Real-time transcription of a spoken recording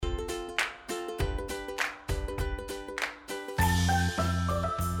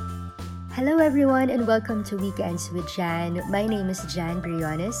Hello everyone and welcome to Weekends with Jan. My name is Jan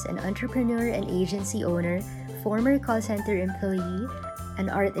Briones, an entrepreneur and agency owner, former call center employee, an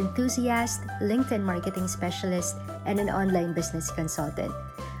art enthusiast, LinkedIn marketing specialist, and an online business consultant.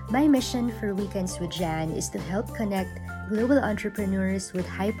 My mission for Weekends with Jan is to help connect global entrepreneurs with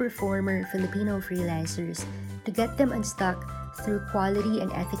high-performer Filipino freelancers to get them unstuck through quality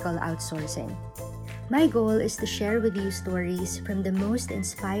and ethical outsourcing. My goal is to share with you stories from the most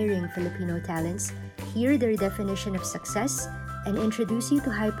inspiring Filipino talents, hear their definition of success, and introduce you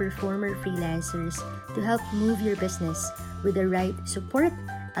to high-performer freelancers to help move your business with the right support,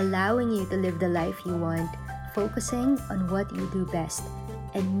 allowing you to live the life you want, focusing on what you do best,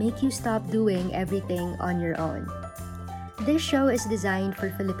 and make you stop doing everything on your own. This show is designed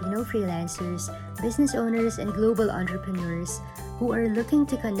for Filipino freelancers, business owners, and global entrepreneurs who are looking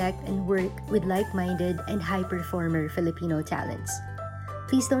to connect and work with like-minded and high-performer Filipino talents.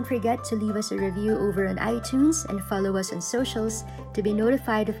 Please don't forget to leave us a review over on iTunes and follow us on socials to be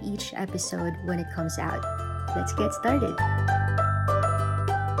notified of each episode when it comes out. Let's get started.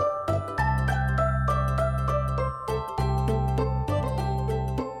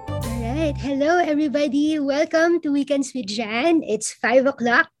 Alright, hello everybody! Welcome to Weekends with Jan. It's 5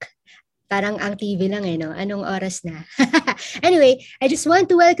 o'clock. Parang ang TV lang no? Anong oras na? Anyway, I just want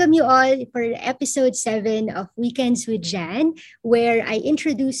to welcome you all for episode 7 of Weekends with Jan, where I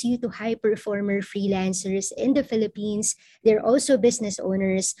introduce you to high-performer freelancers in the Philippines. They're also business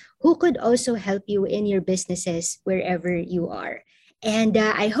owners who could also help you in your businesses wherever you are. And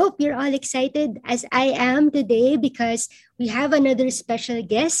I hope you're all excited as I am today because we have another special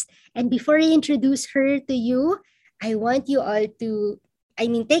guest. And before I introduce her to you, I want you all to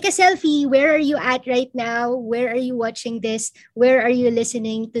take a selfie. Where are you at right now? Where are you watching this? Where are you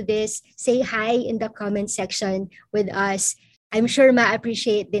listening to this? Say hi in the comment section with us. I'm sure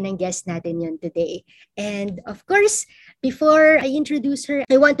ma-appreciate din ang guest natin yun today. And of course, before I introduce her,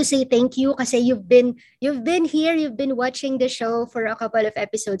 I want to say thank you kasi you've been here, you've been watching the show for a couple of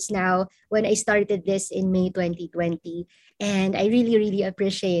episodes now when I started this in May 2020. And I really, really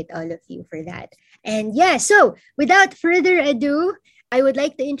appreciate all of you for that. And yeah, so without further ado, I would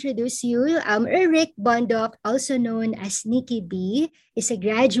like to introduce you. Eric Bondoc, also known as Nikki B, is a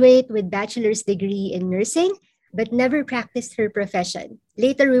graduate with bachelor's degree in nursing, but never practiced her profession.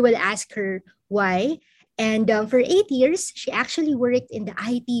 Later, we will ask her why. And for 8 years, she actually worked in the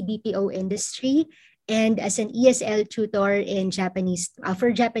IT BPO industry and as an ESL tutor in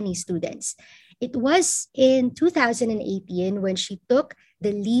for Japanese students. It was in 2018 when she took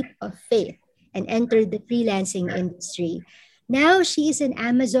the leap of faith and entered the freelancing industry. Now, she is an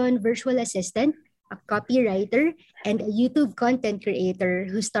Amazon virtual assistant, a copywriter, and a YouTube content creator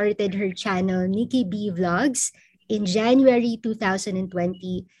who started her channel, Nikki B Vlogs, in January 2020,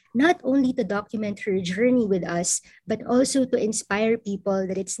 not only to document her journey with us, but also to inspire people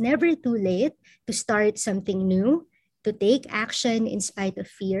that it's never too late to start something new, to take action in spite of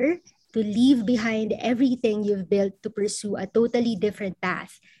fear, to leave behind everything you've built to pursue a totally different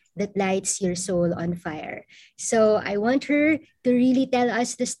path that lights your soul on fire. So I want her to really tell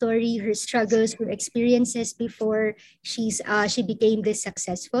us the story, her struggles, her experiences before she became this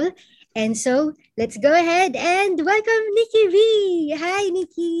successful. And so let's go ahead and welcome Nikki V. Hi,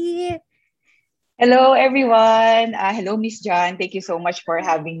 Nikki. Hello, everyone. Hello, Miss John. Thank you so much for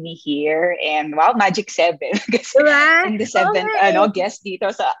having me here. And wow, Magic 7. Diba? I'm the 7th guest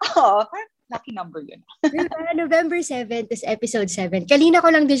dito sa... lucky number yun. Diba? November 7, this episode 7. Kanina ko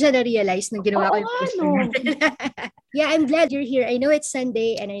lang din siya na-realize nung ginawa ko yung poster. Yeah, I'm glad you're here. I know it's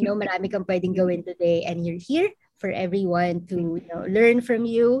Sunday and I know marami kang pwedeng gawin today and you're here for everyone to learn from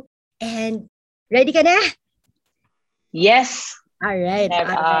you. And ready ka na? Yes. All right.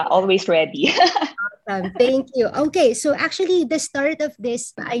 Always ready. Awesome. Thank you. Okay, so actually the start of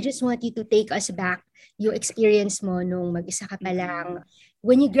this, I just want you to take us back yung experience mo nung mag-isa ka pa lang.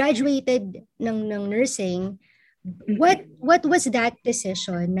 When you graduated ng nursing, what was that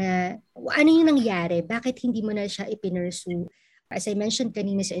decision na ano yung nangyari? Bakit hindi mo na siya ipinursu? As I mentioned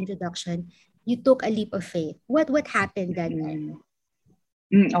kanina sa introduction, you took a leap of faith. What happened that time?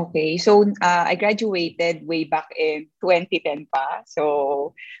 Okay, so I graduated way back in 2010 pa.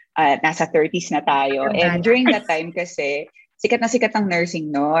 So nasa 30s na tayo. And during that time kasi, sikat na sikat ang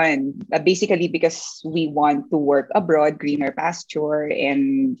nursing noon. Basically because we want to work abroad, greener pasture,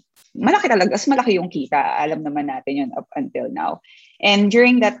 and malaki talaga. As malaki yung kita. Alam naman natin yun up until now. And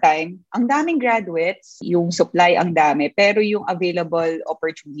during that time, ang daming graduates, yung supply ang dami, pero yung available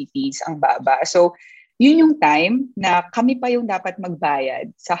opportunities ang baba. So, yun yung time na kami pa yung dapat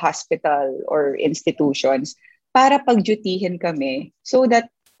magbayad sa hospital or institutions para pagjutihin kami so that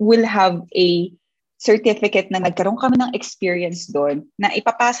will have a certificate na nagkaroon kami ng experience doon na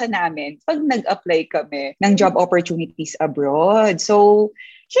ipapasa namin pag nag-apply kami ng job opportunities abroad. So,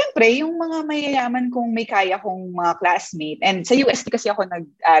 syempre, yung mga mayayaman kung may kaya kong mga classmate, and sa UST kasi ako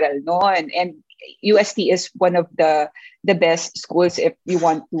nag-aral noon, and UST is one of the best schools if you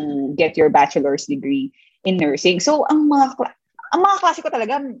want to get your bachelor's degree in nursing. So, ang mga klase ko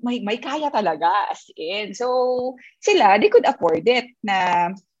talaga, may kaya talaga, as in. So, sila, they could afford it na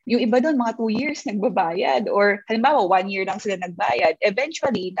yung iba doon, mga 2 years nagbabayad. Or halimbawa, 1 year lang sila nagbayad.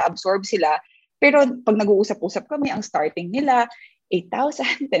 Eventually, na-absorb sila. Pero pag nag-uusap-usap kami, ang starting nila,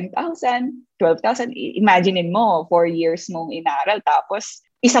 8,000, 10,000, 12,000. Imaginein mo, 4 years mong inaral. Tapos,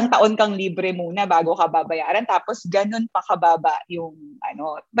 1 taon kang libre muna bago ka babayaran. Tapos, ganun pa kababa yung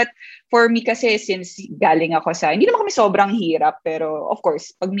ano. But for me kasi, since galing ako sa, hindi naman kami sobrang hirap. Pero of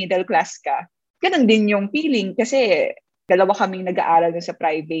course, pag middle class ka, ganun din yung feeling. Kasi, dalawa kaming nag-aaral sa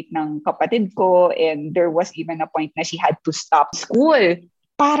private ng kapatid ko, and there was even a point na she had to stop school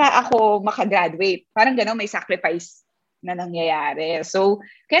para ako makagraduate. Parang gano'n, may sacrifice na nangyayari. So,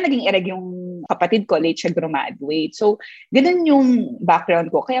 kaya naging ereg yung kapatid ko, late siya graduate. So, ganun yung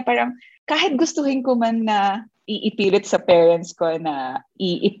background ko. Kaya parang kahit gustuhin ko man na iipilit sa parents ko na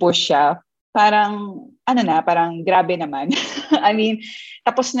i-push siya, parang, parang grabe naman. I mean,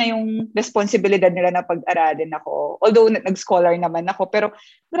 tapos na yung responsibilidad nila na pag-aralin ako. Although, nag-scholar naman ako. Pero,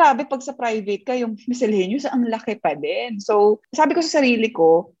 grabe, pag sa private ka, yung miscellaneous, ang laki pa din. So, sabi ko sa sarili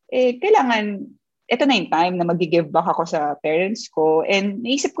ko, kailangan, ito na yung time na mag-give back ako sa parents ko. And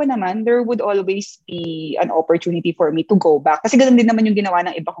naisip ko naman, there would always be an opportunity for me to go back. Kasi ganun din naman yung ginawa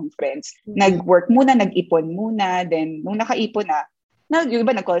ng iba kong friends. Nag-work muna, nag-ipon muna. Then, nung nakaipon na, yung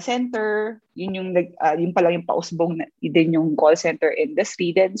iba nag-call center, yun pa lang yung pausbong din yung call center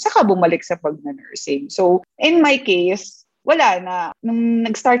industry, then saka bumalik sa pag-nursing. So, in my case, wala na. Nung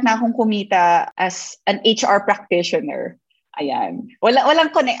nag-start na akong kumita as an HR practitioner, ayan.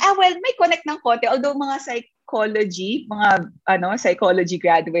 Walang connect. Well, may connect ng konti. Although mga psychology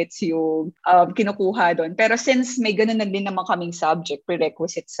graduates yung kinukuha doon. Pero since may ganun na din naman kaming subject,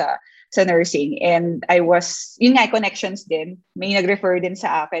 prerequisite sa nursing, and yun nga, connections din. May nag-refer din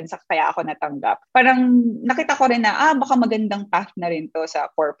sa akin, kaya ako natanggap. Parang nakita ko rin na, baka magandang path na rin to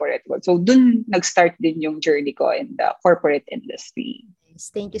sa corporate world. So dun nag-start din yung journey ko in the corporate industry.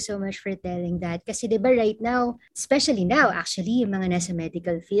 Thank you so much for telling that. Kasi diba right now, especially now, actually, yung mga nasa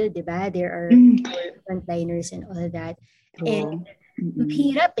medical field, diba? There are frontliners and all that. And ang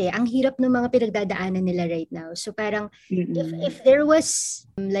hirap Ang hirap ng mga pinagdadaanan nila right now. So parang, if there was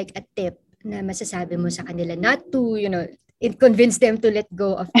like a tip na masasabi mo sa kanila, not to, convince them to let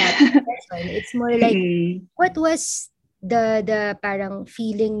go of that person. It's more like, what was the parang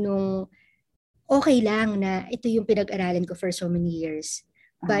feeling nung okay lang na ito yung pinag-aralan ko for so many years.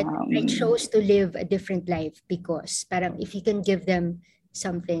 But I chose to live a different life because parang if you can give them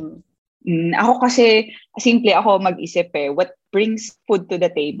something. Ako kasi, simple ako mag-isip what brings food to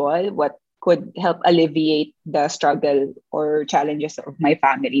the table, what could help alleviate the struggle or challenges of my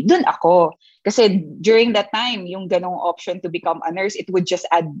family. Dun ako. Kasi during that time, yung ganong option to become a nurse, it would just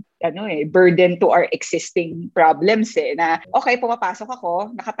add burden to our existing problems na okay, pumapasok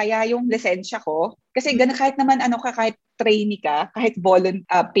ako, nakataya yung lisensya ko. Kasi kahit naman kahit trainee ka, kahit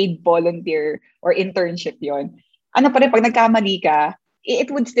paid volunteer or internship yon, pa rin, pag nagkamali ka,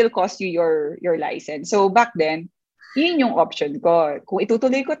 it would still cost you your license. So back then, yun yung option ko. Kung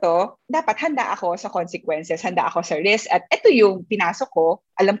itutuloy ko to, dapat handa ako sa consequences, handa ako sa risk. At ito yung pinasok ko,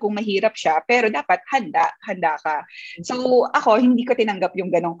 alam kong mahirap siya, pero dapat handa ka. So ako, hindi ko tinanggap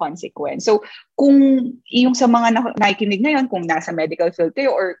yung ganong consequence. So kung yung sa mga nakikinig ngayon, kung nasa medical field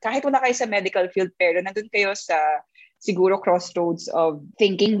kayo, or kahit wala kayo sa medical field, pero nandun kayo sa siguro crossroads of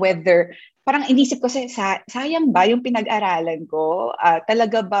thinking whether, parang inisip ko, sayang ba yung pinag-aralan ko?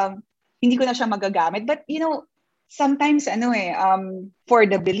 Talaga bang hindi ko na siya magagamit? But sometimes for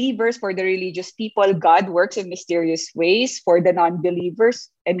the believers, for the religious people, God works in mysterious ways. For the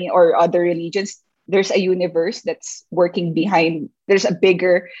non-believers, or other religions, there's a universe that's working behind. There's a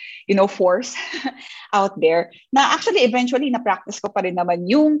bigger, force out there. Na actually, eventually, na-practice ko pa rin naman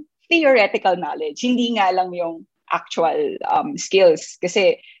yung theoretical knowledge. Hindi nga lang yung actual skills.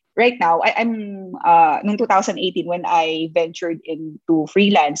 Kasi right now, I'm noong 2018 when I ventured into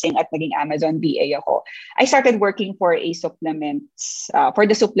freelancing at naging Amazon VA ako, I started working for the supplements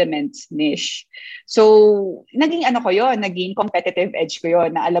niche. So, naging naging competitive edge ko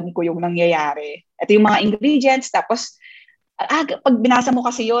yon, na alam ko yung nangyayari. Ito yung mga ingredients, tapos pag binasa mo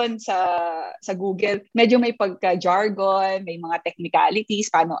kasi yon sa Google, medyo may pagka-jargon, may mga technicalities,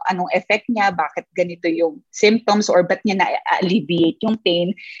 anong effect niya, bakit ganito yung symptoms or ba't niya na-alleviate yung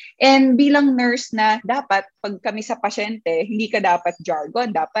pain. And bilang nurse na dapat, pag kami sa pasyente, hindi ka dapat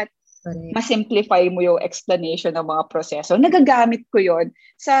jargon, dapat ma-simplify mo yung explanation ng mga proseso. Nagagamit ko yon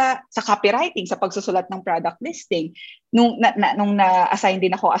sa copywriting, sa pagsusulat ng product listing. Nung na-assign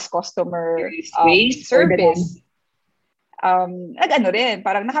din ako as customer service. Rin,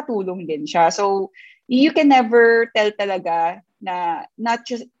 parang nakatulong din siya. So, you can never tell talaga na not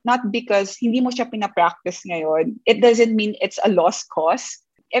because hindi mo siya pinapractice ngayon, it doesn't mean it's a lost cause.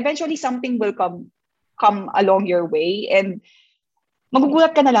 Eventually, something will come along your way and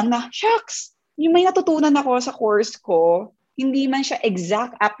magugulat ka na lang na, shucks, yung may natutunan ako sa course ko, hindi man siya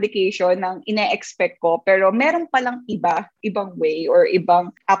exact application ng ine-expect ko, pero meron palang ibang way or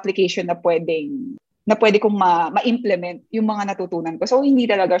ibang application na pwede kong ma-implement yung mga natutunan ko. So, hindi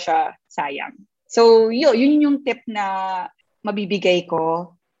talaga siya sayang. So, yun yung tip na mabibigay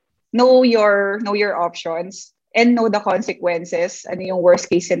ko. Know your options and know the consequences. Ano yung worst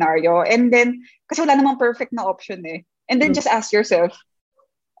case scenario. And then, kasi wala namang perfect na option eh. And then just ask yourself,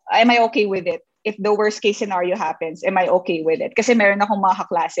 am I okay with it? If the worst case scenario happens, am I okay with it? Kasi meron akong mga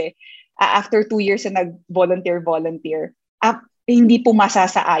kaklase, after 2 years na nag-volunteer, hindi pumasa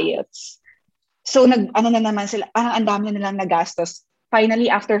sa IELTS. So, na naman sila, parang ang dami na nilang nagastos. Finally,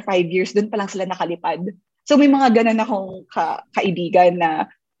 after 5 years, dun pa lang sila nakalipad. So, may mga ganun akong kaibigan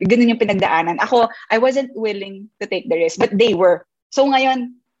na ganun yung pinagdaanan. Ako, I wasn't willing to take the risk, but they were. So,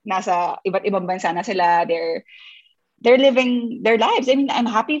 ngayon, nasa iba't ibang bansa na sila. They're living their lives. I mean, I'm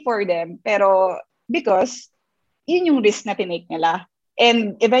happy for them. Pero, because, yun yung risk na tinake nila.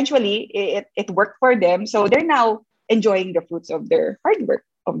 And eventually, it worked for them. So, they're now enjoying the fruits of their hard work,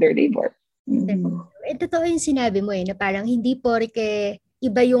 of their labor. Totoo yung sinabi mo na parang hindi porke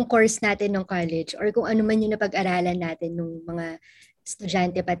iba yung course natin ng college or kung ano man yung napag-aralan natin nung mga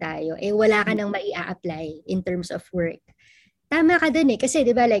estudyante pa tayo, wala ka nang mai-apply in terms of work. Tama ka dun kasi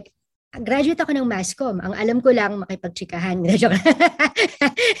di ba like, graduate ako ng mass comm. Ang alam ko lang makipagtsikahan.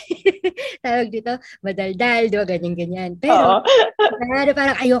 Tawag dito, madaldal, diba, ganyan-ganyan. Pero,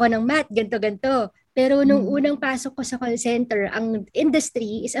 parang ayoko ng math, ganto-ganto. Pero nung unang pasok ko sa call center, ang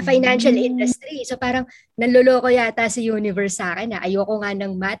industry is a financial industry. So parang nanloloko yata si universe sa akin na ayoko nga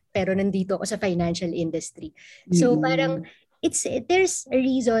ng math pero nandito ako sa financial industry. So parang there's a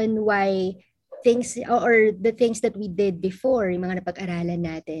reason why things or the things that we did before, yung mga napag-aralan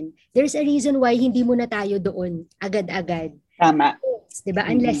natin, there's a reason why hindi muna tayo doon agad-agad. Tama. Diba?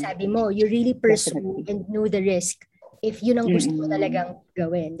 Unless sabi mo, you really pursue and know the risk if yun ang gusto mo talagang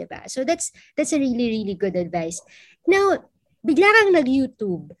gawin, diba? So that's a really, really good advice. Now, bigla kang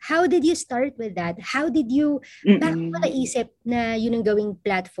nag-YouTube. How did you start with that? How did you, bakit mo naisip na yun ang gawing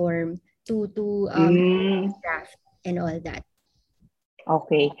platform to craft and all that?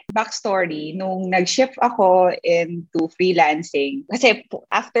 Okay. Backstory, nung nag-shift ako into freelancing, kasi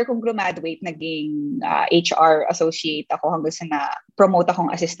after kong graduate, naging HR associate ako hanggang sa na-promote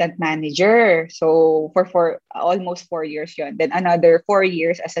akong assistant manager. So, for almost 4 years yun. Then another 4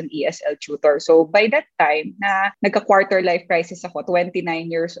 years as an ESL tutor. So, by that time, na nagka-quarter life crisis ako, 29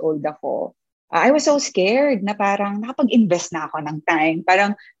 years old ako, I was so scared na parang nakapag-invest na ako ng time.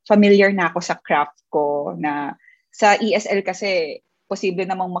 Parang familiar na ako sa craft ko na sa ESL kasi posible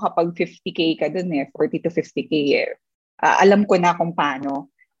namang makapag 50K ka dun 40 to 50K alam ko na kung paano.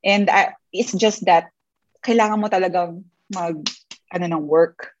 And it's just that kailangan mo talagang ng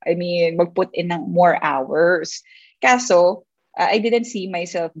work. I mean, mag-put in ng more hours. Kaso, I didn't see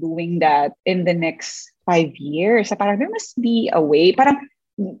myself doing that in the next 5 years. Parang there must be a way. Parang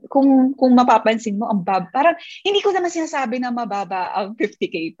kung mapapansin mo, parang hindi ko naman sinasabi na mababa ang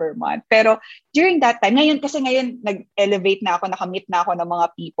 50K per month. Pero during that time, ngayon nag-elevate na ako, nakamit na ako ng mga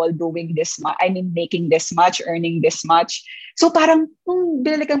people doing this much. I mean, making this much, earning this much. So parang, kung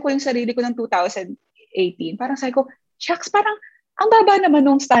binalikan ko yung sarili ko ng 2018, parang sabi ko, shucks, parang ang baba naman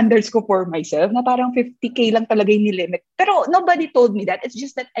ng standards ko for myself, na parang 50K lang talaga yung nilimit. Pero nobody told me that. It's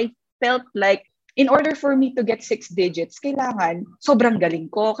just that I felt like in order for me to get 6 digits, kailangan sobrang galing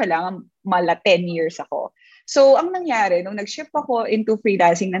ko, kailangan mala 10 years ako. So, ang nangyari, nung nag-shift ako into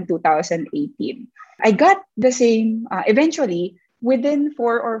freelancing ng 2018, I got the same, eventually, within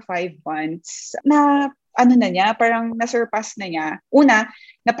 4 or 5 months, na parang na-surpass na niya. Una,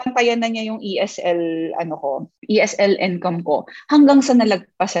 napantayan na niya yung ESL income ko, hanggang sa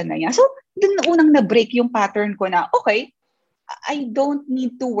nalagpasan na niya. So, dun unang na-break yung pattern ko na, okay, I don't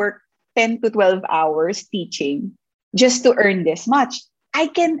need to work 10 to 12 hours teaching just to earn this much. I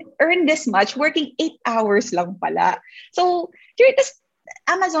can earn this much working 8 hours lang pala. So, during this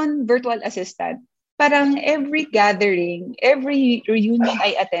Amazon virtual assistant, parang every gathering, every reunion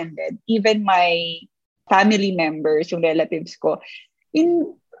I attended, even my family members, yung relatives ko,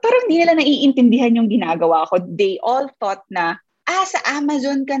 parang di nila naiintindihan yung ginagawa ko. They all thought na, sa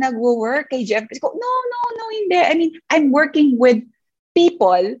Amazon ka nagwo-work kay Jeff. Ko, no, hindi. I mean, I'm working with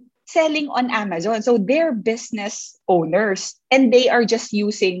people selling on Amazon. So they're business owners and they are just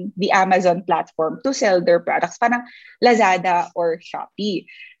using the Amazon platform to sell their products. Parang Lazada or Shopee.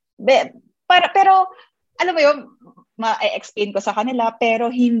 Pero, alam mo yun, ma-explain ko sa kanila,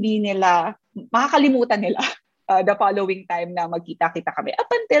 pero hindi nila, makakalimutan nila the following time na magkita-kita kami. Up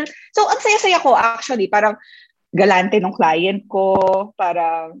until, so ang saya-saya ko actually, parang galante ng client ko,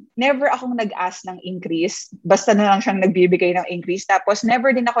 parang never akong nag-ask ng increase. Basta na lang siyang nagbibigay ng increase. Tapos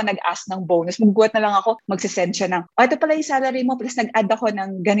never din ako nag-ask ng bonus. Maggulat na lang ako, magsisend siya ng, ito pala yung salary mo, plus nag-add ako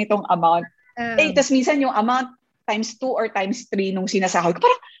ng ganitong amount. Tapos minsan yung amount times 2 or times 3 nung sinasahod ko.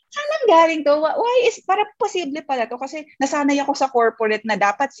 Parang, saan lang galing to? Parang posible pala to? Kasi nasanay ako sa corporate na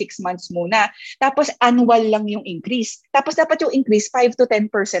dapat 6 months muna. Tapos annual lang yung increase. Tapos dapat yung increase 5 to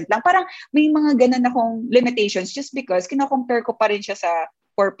 10% lang. Parang may mga ganun akong limitations just because kino-compare ko pa rin siya sa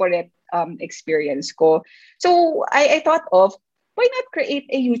corporate experience ko. So I thought of, why not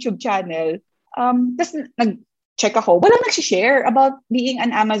create a YouTube channel? Tapos check ako, walang nag-share about being an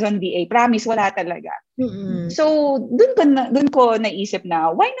Amazon VA. Promise, wala talaga. Mm-hmm. So, dun ko naisip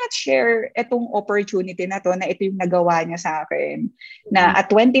na, why not share itong opportunity na to, na ito yung nagawa niya sa akin. Na at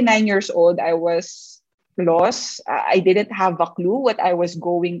 29 years old, I was lost. I didn't have a clue what I was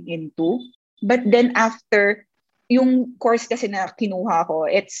going into. But then after, yung course kasi na kinuha ko,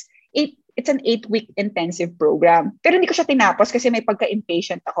 it's an 8-week intensive program. Pero hindi ko siya tinapos kasi may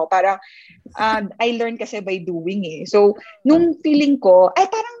pagka-impatient ako. Parang, I learn kasi by doing eh. So, nung feeling ko,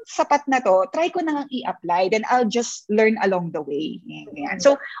 parang sapat na to, try ko na i-apply, then I'll just learn along the way. Yan.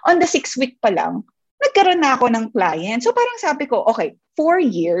 So, on the 6th week pa lang, nagkaroon na ako ng client. So, parang sabi ko, okay, 4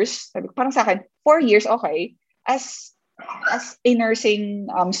 years, parang sa akin, 4 years, okay, as a nursing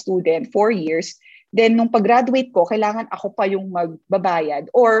student, 4 years, then nung pag-graduate ko, kailangan ako pa yung magbabayad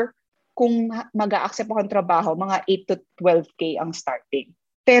or kung mag-a-accept ako ng trabaho, mga 8 to 12K ang starting.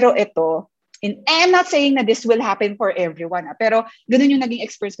 Pero ito, I'm not saying na this will happen for everyone, pero ganun yung naging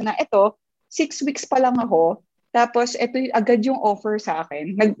experience ko na ito, 6 weeks pa lang ako, tapos ito agad yung offer sa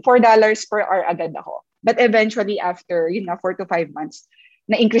akin. $4 per hour agad ako. But eventually, after 4 to 5 months,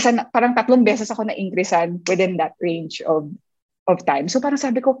 na-increasean, parang 3 beses ako na-increasean within that range of time. So parang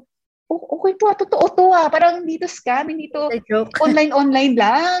sabi ko, okay po, totoo to Parang dito scam, dito online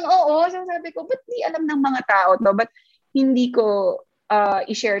lang. Oo, so sabi ko, ba't di alam ng mga tao to? Ba't hindi ko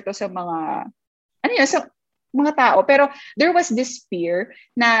i-share to sa mga, sa mga tao? Pero there was this fear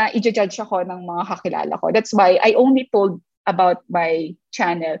na i-judge ako ng mga kakilala ko. That's why I only told about my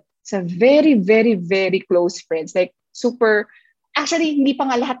channel sa very, very, very close friends. Like, actually, hindi pa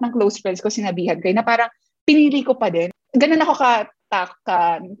nga lahat ng close friends ko sinabihan ko na parang pinili ko pa din. Ganun ako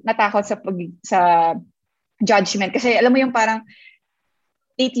natakot sa judgment. Kasi alam mo yung parang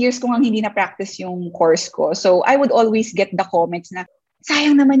 8 years ko nga hindi na-practice yung course ko. So I would always get the comments na,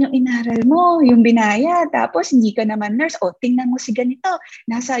 sayang naman yung inaral mo, yung binaya, tapos hindi ka naman nurse. O, tingnan mo si ganito,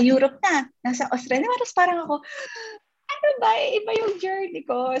 nasa Europe na, nasa Australia. Tapos parang ako, ano ba, iba yung journey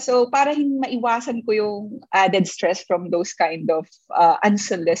ko. So para hindi maiwasan ko yung added stress from those kind of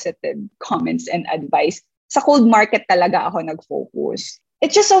unsolicited comments and advice, sa cold market talaga ako nag-focus.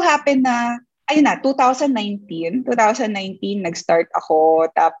 It just so happened na, 2019 nag-start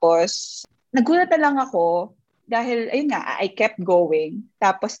ako. Tapos, nagulat na lang ako dahil, I kept going.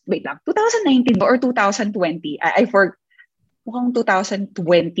 Tapos, wait lang, 2019 or 2020? I forgot. Mukhang 2020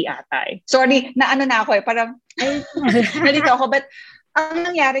 ata eh. Sorry, na ako eh. Parang, nalito ako. But, ang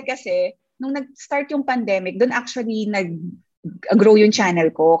nangyari kasi, nung nag-start yung pandemic, doon actually grow yung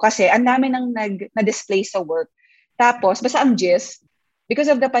channel ko kasi ang dami nang na-display sa work. Tapos, basta ang gist, because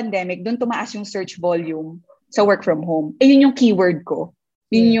of the pandemic, doon tumaas yung search volume sa work from home. Yun yung keyword ko.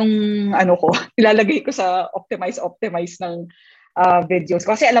 Yun yung ilalagay ko sa optimize ng videos.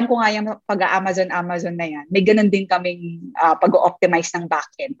 Kasi alam ko nga yung pag-Amazon na yan, may ganun din kaming pag-optimize ng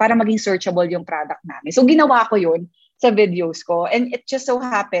backend para maging searchable yung product namin. So, ginawa ko yun sa videos ko. And it just so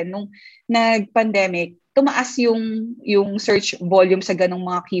happened, nung nag-pandemic, tumaas yung search volume sa ganong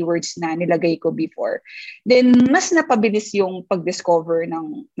mga keywords na nilagay ko before. Then, mas napabilis yung pag-discover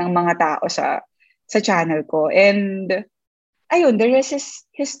ng mga tao sa channel ko. And, ayun, the rest is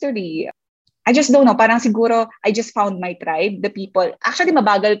history. I just don't know, parang siguro, I just found my tribe, the people. Actually,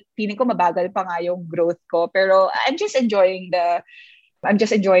 feeling ko mabagal pa nga yung growth ko. Pero, I'm just enjoying I'm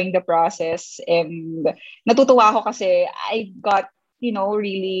just enjoying the process, and natutuwa ako kasi I got,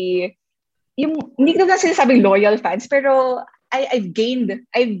 really, hindi ko na sinasabing loyal fans, pero I've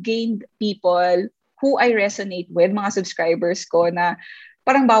gained people who I resonate with, mga subscribers ko na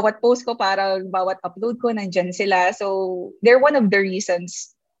parang bawat post ko, parang bawat upload ko, nandyan sila. So, they're one of the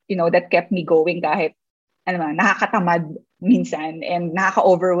reasons, that kept me going kahit, nakakatamad minsan and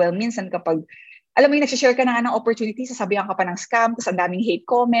nakaka-overwhelm minsan kapag, alam mo yung nagsishare ka na nga ng opportunity, sasabihan ka pa ng scam, tapos ang daming hate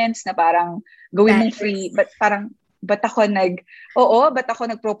comments na parang gawin mong free, but parang, ba't ako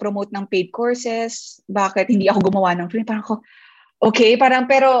nagpro-promote ng paid courses? Bakit hindi ako gumawa ng free? Parang ako, okay, parang,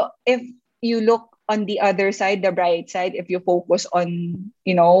 pero if you look on the other side, the bright side, if you focus on,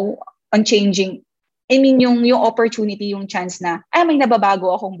 on changing, I mean, yung opportunity, yung chance na, may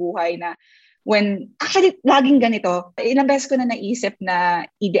nababago akong buhay na, when, actually, laging ganito, ilang beses ko na naisip na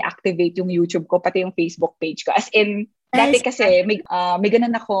i-deactivate yung YouTube ko, pati yung Facebook page ko. As in, dati kasi, may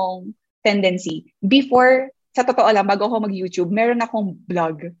ganun akong tendency. Before, sa totoo lang, bago ako mag-YouTube, meron akong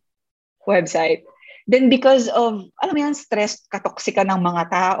blog website. Then because of, alam mo yan, stress, katoksika ng mga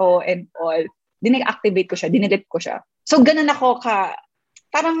tao and all, dinag-activate ko siya, dinelete ko siya. So, ganun ako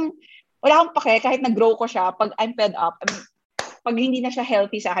parang, wala akong pake, kahit nag-grow ko siya, pag I'm fed up, pag hindi na siya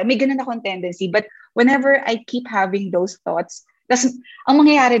healthy sa akin, may ganun akong tendency. But whenever I keep having those thoughts, tas ang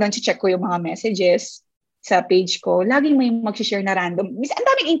mangyayari doon, check ko yung mga messages sa page ko, laging may mag-share na random. Ang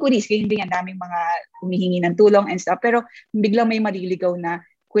daming inquiries, ganyan, ang daming mga humihingi ng tulong and stuff, pero biglang may maliligaw na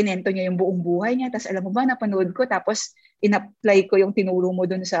kwento niya yung buong buhay niya, tapos alam mo ba, napanood ko, tapos in-apply ko yung tinuro mo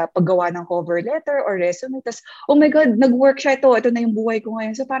dun sa paggawa ng cover letter or resume, tapos, oh my God, nag-work siya ito na yung buhay ko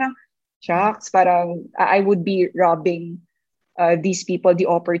ngayon. So parang, shucks, parang I would be robbing these people the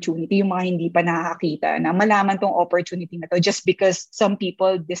opportunity, yung mga hindi pa nakakita na malaman tong opportunity na to just because some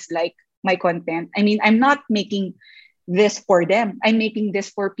people dislike my content. I mean, I'm not making this for them. I'm making this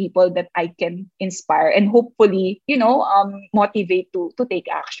for people that I can inspire and hopefully, motivate to take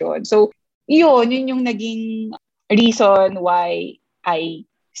action. So, yun yung naging reason why I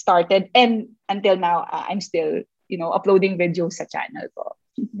started, and until now, I'm still, uploading videos sa channel ko.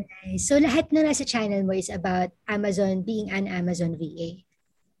 Nice. So, lahat na nasa channel mo is about Amazon, being an Amazon VA?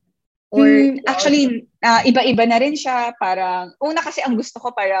 Or actually, iba-iba na rin siya. Parang, una kasi ang gusto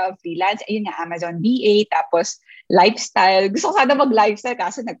ko para freelance, ayun nga, Amazon VA, tapos lifestyle. Gusto ko sana mag-lifestyle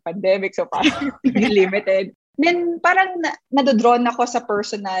kaso nag-pandemic, so parang limited. Then parang nadodrawn ako sa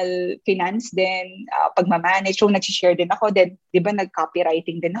personal finance din, pagmamanage. So nag-share din ako. Then, di ba,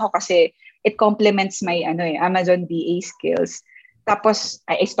 nag-copywriting din ako kasi it complements my Amazon VA skills. Tapos,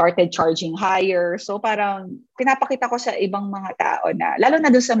 I started charging higher. So, parang pinapakita ko sa ibang mga tao na, lalo na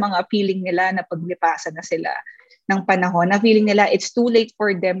doon sa mga feeling nila na paglipasan na sila ng panahon, na feeling nila it's too late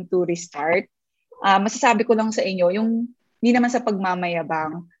for them to restart. Masasabi ko lang sa inyo, yung hindi naman sa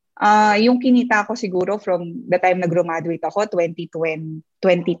pagmamayabang, yung kinita ko siguro from the time na graduate ako, 2010,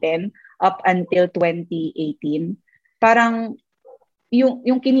 up until 2018, parang yung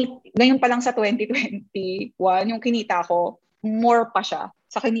ngayon pa lang sa 2021, yung kinita ko, more pa siya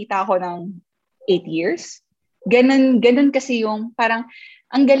sa kinita ko ng 8 years. Ganun kasi yung parang,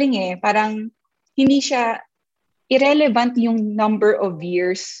 ang galing parang hindi siya, irrelevant yung number of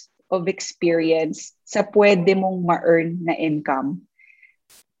years of experience sa pwede mong ma-earn na income.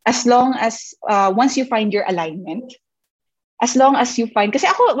 As long as, once you find your alignment, as long as you find, kasi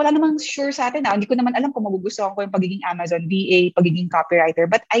ako, wala namang sure sa atin, hindi ko naman alam kung magugustuhan ko yung pagiging Amazon VA, pagiging copywriter,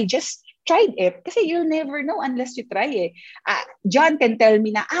 but I just tried it. Kasi you'll never know unless you try John can tell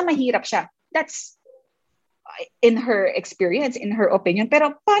me na, mahirap siya. That's in her experience, in her opinion.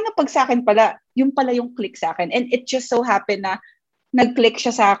 Pero paano pag sa akin pala, yung pala yung click sa akin. And it just so happened na nag-click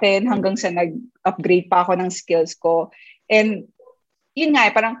siya sa akin hanggang sa nag-upgrade pa ako ng skills ko. And yun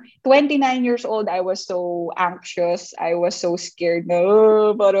nga, parang 29 years old, I was so anxious. I was so scared na,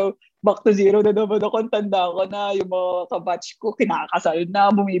 parang back to zero na naman ako. Tanda ko na, yung mga kabatch ko, kinakasal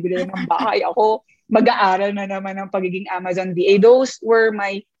na, bumibili na ng bahay. Ako, mag-aaral na naman ng pagiging Amazon VA. Those were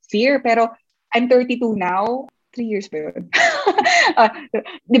my fear. Pero I'm 32 now. 3 years pa yun.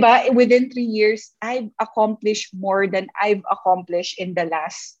 Diba? Within 3 years, I've accomplished more than I've accomplished in the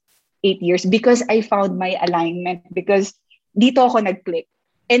last 8 years because I found my alignment. Because dito ako nag-click.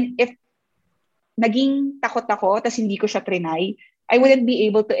 And if naging takot ako, tas hindi ko siya trinay, I wouldn't be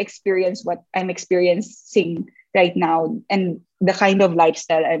able to experience what I'm experiencing right now and the kind of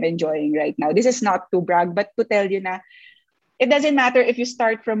lifestyle I'm enjoying right now. This is not to brag, but to tell you na it doesn't matter if you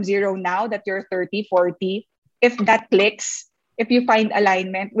start from zero now that you're 30, 40. If that clicks, if you find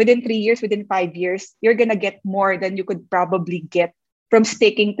alignment, within 3 years, within 5 years, you're gonna get more than you could probably get from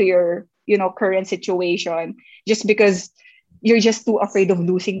sticking to your, current situation just because you're just too afraid of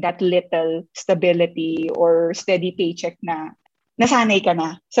losing that little stability or steady paycheck na nasanay ka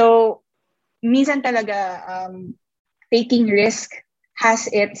na. So, minsan talaga, taking risk has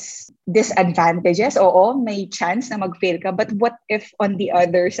its disadvantages. Oo, may chance na mag-fail ka. But what if on the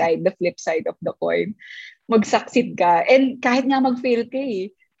other side, the flip side of the coin, mag-succeed ka? And kahit nga mag-fail ka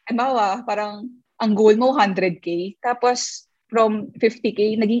eh. Halimbawa, parang ang goal mo 100K, tapos from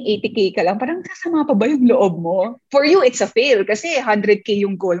 50K, naging 80K ka lang. Parang sasama pa ba yung loob mo? For you, it's a fail kasi 100K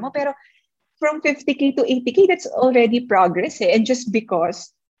yung goal mo. Pero from 50K to 80K, that's already progress eh. And just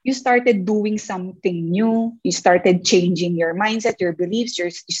because you started doing something new, you started changing your mindset, your beliefs,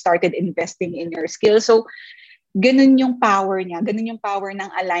 you started investing in your skills. So, ganun yung power niya. Ganun yung power ng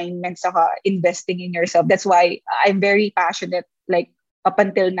alignment saka investing in yourself. That's why I'm very passionate. Like, up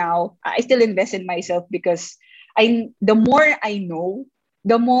until now, I still invest in myself because the more I know,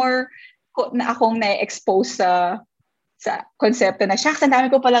 the more na akong na-expose sa konsepto na, shucks, ang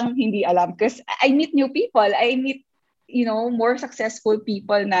dami ko palang hindi alam. Because I meet new people. I meet, more successful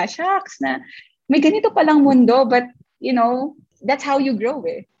people na, shucks, na may ganito palang mundo. But, that's how you grow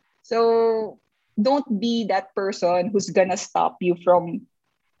eh. So, don't be that person who's gonna stop you from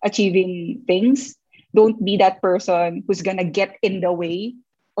achieving things. Don't be that person who's gonna get in the way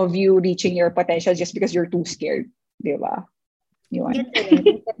of you reaching your potential just because you're too scared. Di ba? Yun.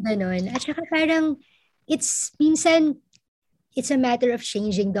 Ganda nun. At saka parang, minsan, it's a matter of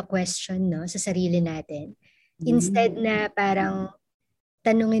changing the question, no, sa sarili natin. Instead na parang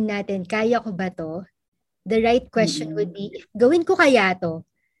tanungin natin, kaya ko ba to? The right question would be, if gawin ko kaya to,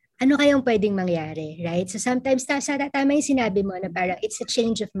 ano kayang pwedeng mangyari, right? So sometimes, tama yung sinabi mo na parang it's a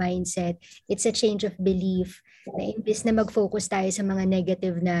change of mindset, it's a change of belief, na imbis na mag-focus tayo sa mga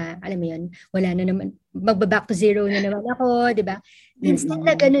negative na, alam mo yun, wala na naman, magbaback to zero na naman ako, di ba? Instead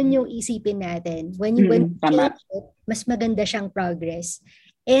na ganun yung isipin natin. When you change it, mas maganda siyang progress.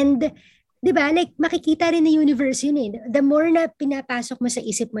 And, di ba, like, makikita rin ng universe yun eh. The more na pinapasok mo sa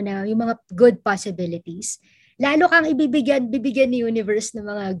isip mo na yung mga good possibilities, lalo kang bibigyan ni universe ng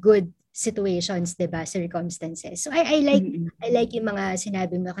mga good situations, 'di ba, circumstances. So I like yung mga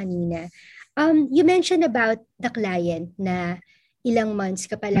sinabi mo kanina. You mentioned about the client na ilang months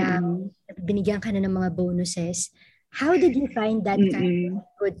ka pala binigyan ka na ng mga bonuses. How did you find that kind of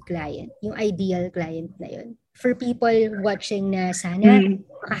good client? Yung ideal client na yun? For people watching na sana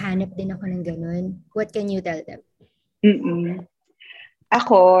makahanap din ako ng ganun. What can you tell them?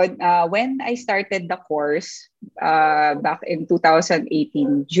 Ako, when I started the course back in 2018,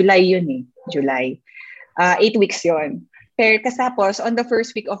 July yun eh. July. 8 weeks yun. Pero tapos, on the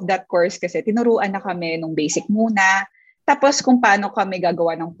first week of that course kasi, tinuruan na kami nung basic muna. Tapos kung paano kami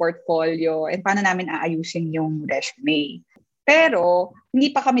gagawa ng portfolio and paano namin aayusin yung resume. Pero,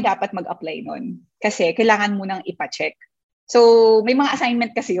 hindi pa kami dapat mag-apply nun. Kasi kailangan munang ipacheck. So, may mga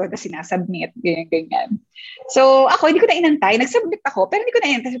assignment kasi yun na sinasubmit, ganyan. So, ako, hindi ko na inantay. Nag-submit ako, pero hindi ko na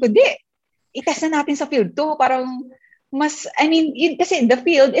inantay. Sabi ko, i-test na natin sa field to. Parang, kasi the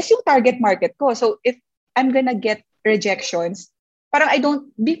field is yung target market ko. So, if I'm gonna get rejections, parang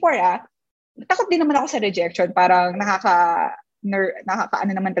takot din naman ako sa rejection. Parang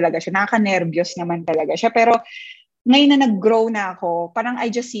nakaka-ano naman talaga siya. Nakaka-nervyos naman talaga siya. Pero, ngayon na nag-grow na ako, parang I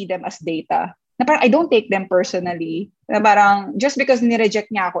just see them as data. Na parang I don't take them personally. Na parang just because ni-reject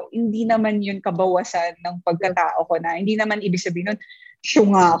niya ako, hindi naman yun kabawasan ng pagkatao ko na hindi naman ibig sabihin nun,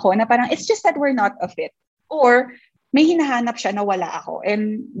 syunga ako. Na parang it's just that we're not a fit. Or may hinahanap siya na wala ako.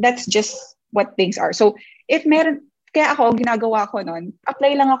 And that's just what things are. So if kaya ako, ginagawa ko nun,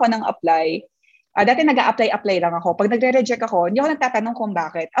 apply lang ako ng apply. Dati nag-a-apply lang ako. Pag nagre-reject ako, hindi ako nagtatanong kung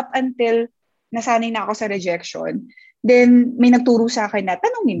bakit. Up until nasanay na ako sa rejection, then may nagturo sa akin na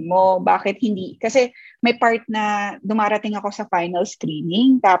tanungin mo bakit hindi. Kasi may part na dumarating ako sa final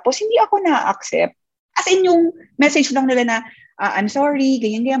screening, tapos hindi ako na-accept. As in yung message lang nila na, I'm sorry,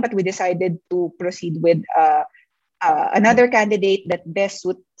 ganyan, but we decided to proceed with another candidate that best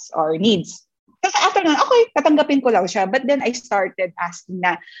suits our needs. Tapos after nun, okay, tatanggapin ko lang siya. But then I started asking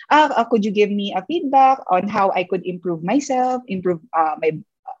na, could you give me a feedback on how I could improve myself, improve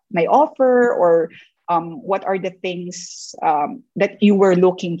my offer, or what are the things that you were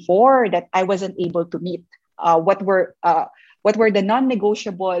looking for that I wasn't able to meet? What were the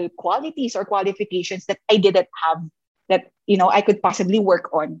non-negotiable qualities or qualifications that I didn't have that I could possibly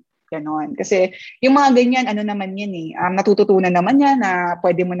work on? Ganon. Kasi yung mga ganyan, ano naman yan eh, natututunan naman yan na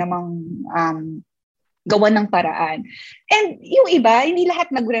pwede mo namang gawan ng paraan. And yung iba, hindi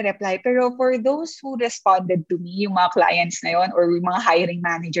lahat nagre-reply. Pero for those who responded to me, yung mga clients na yon or yung mga hiring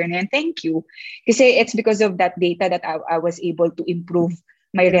manager na yun, thank you. Kasi it's because of that data that I was able to improve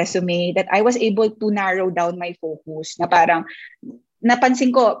my resume, that I was able to narrow down my focus, na parang napansin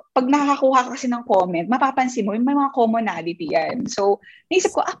ko, pag nakakakuha ka kasi ng comment, mapapansin mo, may mga commonality yan. So,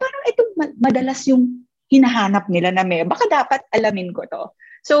 naisip ko, parang ito madalas yung hinahanap nila na baka dapat alamin ko to.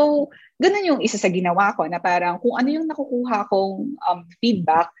 So, ganun yung isa sa ginawa ko, na parang kung ano yung nakukuha kong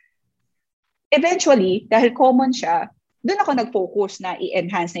feedback, eventually, dahil common siya, doon ako nag-focus na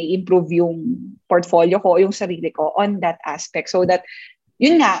i-enhance, na i-improve yung portfolio ko, yung sarili ko on that aspect. So that,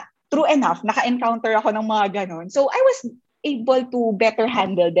 yun nga, true enough, naka-encounter ako ng mga ganun. So I was able to better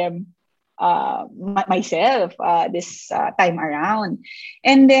handle them myself this time around.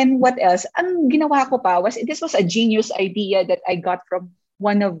 And then what else? Ang ginawa ko pa was, this was a genius idea that I got from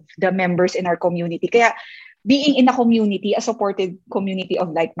one of the members in our community. Kaya being in a community, a supported community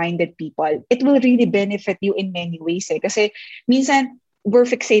of like-minded people, it will really benefit you in many ways. Kasi minsan, we're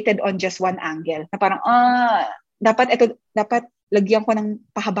fixated on just one angle. Na parang, dapat lagyan ko ng,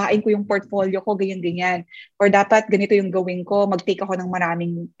 pahabain ko yung portfolio ko, ganyan-ganyan. Or dapat ganito yung gawin ko, mag-take ako ng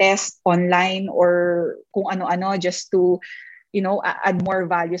maraming test online or kung ano-ano just to, add more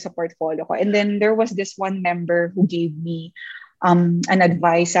value sa portfolio ko. And then there was this one member who gave me an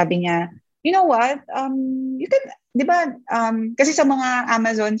advice. Sabi niya, you know what, you can, di ba, kasi sa mga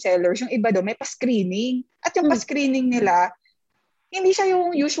Amazon sellers, yung iba doon, may pa-screening. At yung pa-screening nila, hindi siya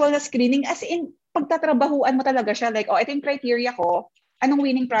yung usual na screening, as in, pagtatrabahuan mo talaga siya. Like, ito yung criteria ko, anong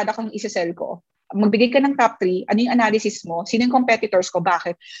winning product ang isa-sell ko? Magbigay ka ng top 3, ano yung analysis mo, sino yung competitors ko,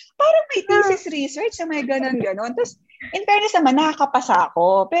 bakit? Parang may thesis research, may ganon-ganon. Tapos, in fairness naman, nakakapasa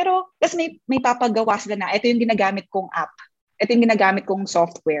ako. Pero, tapos may papagawa sila na, ito yung ginagamit kong app, ito yung ginagamit kong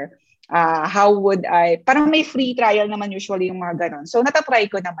software. How would I, parang may free trial naman usually yung mga ganon. So, natatry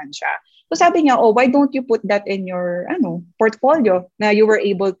ko naman siya. So, sabi niya, why don't you put that in your portfolio na you were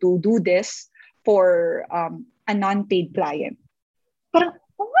able to do this for a non-paid client? Parang,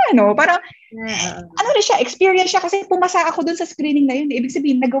 parang, ano rin siya, experience siya kasi pumasa ako dun sa screening na yun. Ibig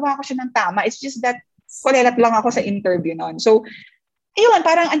sabihin, nagawa ko siya ng tama. It's just that, kulelat lang ako sa interview nun. So, ayun,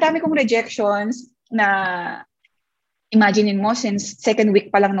 parang ang dami kong rejections na, imagine mo, since second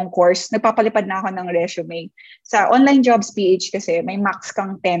week pa lang nung course, nagpapalipad na ako ng resume. Sa online jobs PH kasi, may max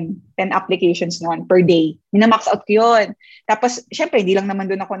kang 10 applications noon per day. Minamax out ko yun. Tapos, syempre, hindi lang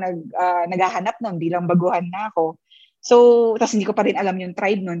naman doon ako naghahanap noon. Hindi lang baguhan na ako. So, tapos hindi ko pa rin alam yung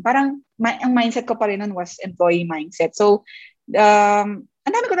tribe noon. Parang, ang mindset ko pa rin noon was employee mindset. So,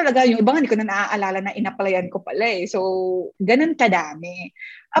 ang dami ko talaga, yung iba nga hindi ko na naaalala na in-applyan ko pala eh. So, ganun kadami.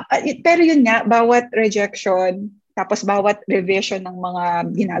 Pero yun nga, bawat rejection, tapos bawat revision ng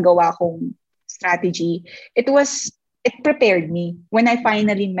mga ginagawa kong strategy, it prepared me when I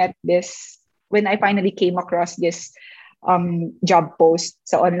finally came across this job post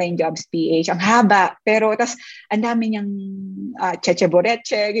sa online jobs PH. Ang haba, pero tas ang dami niyang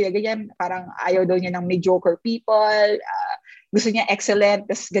cheche-boreche, ganyan, parang ayaw daw niya ng mediocre people, gusto niya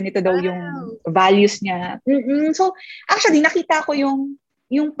excellent, tas ganito daw yung values niya. So, actually, nakita ko yung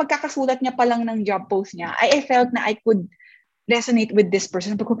pagkakasulat niya pa lang ng job post niya, I felt na I could resonate with this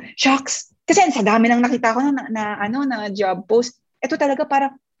person. Sabi ko, shucks! Kasi sa dami nang nakita ko na job post, ito talaga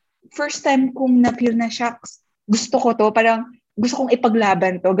parang first time kong na-feel na, shucks, gusto ko to, parang gusto kong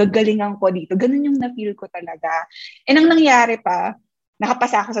ipaglaban to, gagalingan ko dito. Ganun yung na-feel ko talaga. And ang nangyari pa,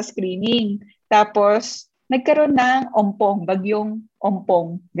 nakapasa ako sa screening. Tapos, nagkaroon ng bagyong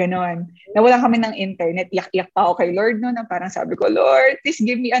ompong, gano'n. Nawalan kami ng internet, iyak-iyak pa ako kay Lord noon, parang sabi ko, Lord, please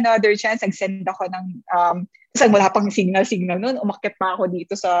give me another chance. Nag-send ako ng, kasi wala pang signal noon, umakyat pa ako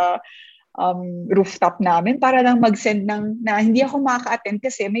dito sa rooftop namin para lang mag-send na hindi ako maka-attend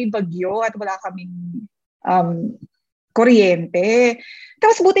kasi may bagyo at wala kaming kuryente.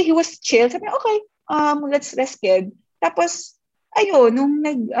 Tapos buti he was chill. Sabi niya, okay, let's reschedule. Tapos, ayun, nung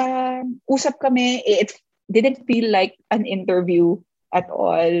nag-usap kami, it didn't feel like an interview at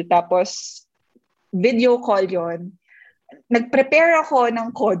all. Tapos, video call yon. Nag-prepare ako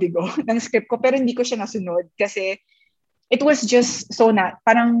ng kodigo, ng script ko, pero hindi ko siya nasunod kasi it was just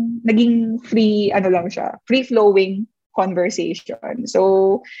parang naging free-flowing conversation.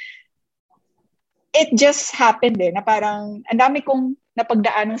 So, it just happened na parang ang dami kong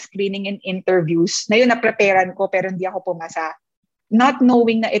napagdaan ng screening and interviews na yun na-preparean ko pero hindi ako pumasa. Not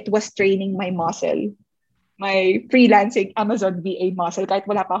knowing na it was training my muscle, my freelancing Amazon VA muscle, kahit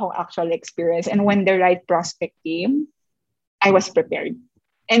wala pa akong actual experience. And when the right prospect came, I was prepared.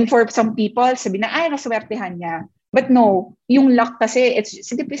 And for some people, sabi na, naswertehan niya. But no, yung luck kasi,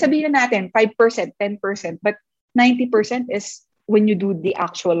 sabihin na natin, 5%, 10%, but 90% is when you do the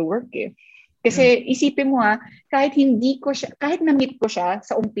actual work eh. Kasi isipin mo kahit na-meet ko siya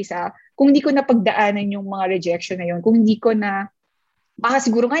sa umpisa, kung hindi ko napagdaanan yung mga rejection na yun, kung hindi ko na baka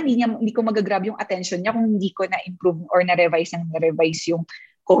siguro nga hindi ko magagrab yung attention niya kung hindi ko na-improve or na-revise yung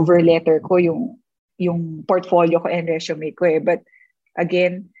cover letter ko, yung portfolio ko and resume ko eh. But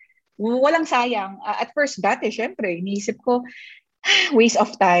again, walang sayang. At first dati, syempre, iniisip ko, waste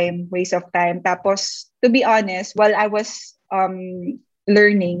of time. Tapos, to be honest, while I was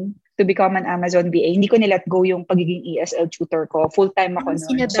learning to become an Amazon VA, hindi ko nilet go yung pagiging ESL tutor ko. Full-time ako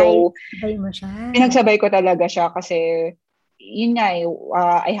noon. So, sinabay mo siya. Pinagsabay ko talaga siya kasi yun nga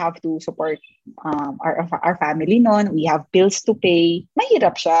I have to support our family noon. We have bills to pay.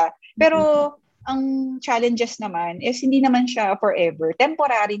 Mahirap siya. Pero ang challenges naman is hindi naman siya forever.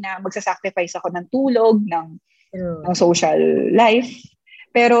 Temporary na magsasacrifice ako ng tulog, ng social life.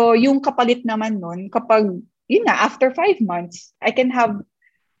 Pero yung kapalit naman nun, kapag, yun nga, after 5 months, I can have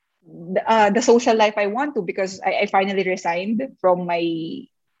the social life I want to because I finally resigned from my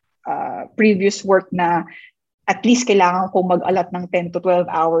previous work na at least kailangan ko mag-allot ng 10 to 12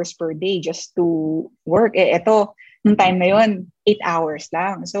 hours per day just to work. Eto, nung time na yun, 8 hours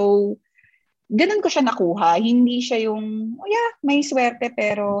lang. So, ganun ko siya nakuha. Hindi siya yung, may swerte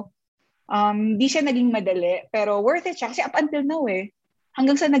pero di siya naging madali. Pero worth it siya kasi up until now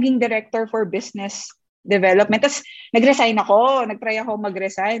hanggang sa naging director for business development. Tapos, nag-resign ako. Nag-try ako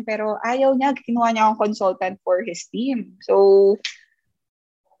mag-resign. Pero ayaw niya. Kinuha niya akong consultant for his team. So,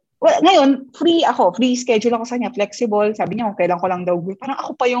 well, ngayon, free ako. Free schedule ako sa kanya. Flexible. Sabi niya, kailan ko lang daw. Parang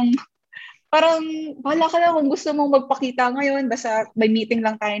ako pa yung, bahala ka na kung gusto mong magpakita ngayon. Basta may meeting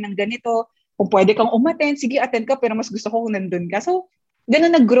lang tayo ng ganito. Kung pwede kang umattend, sige, attend ka. Pero mas gusto ko kung nandun ka. So,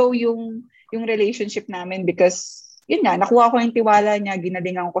 ganun nag-grow yung relationship namin because, yun nga, nakuha ko yung tiwala niya.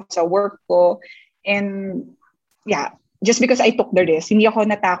 Ginalingan ko sa work ko. And, yeah, just because I took the risk, hindi ako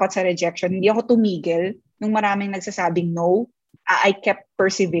natakot sa rejection. Hindi ako tumigil nung maraming nagsasabing no. I kept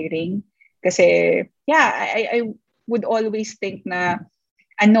persevering kasi I would always think na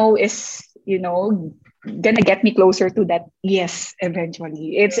a no is gonna get me closer to that yes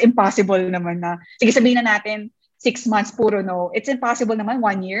eventually. It's impossible naman na sige sabihin na natin 6 months puro no. It's impossible naman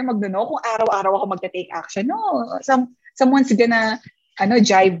 1 year magno-no kung araw-araw ako magta-take action. No, someone's gonna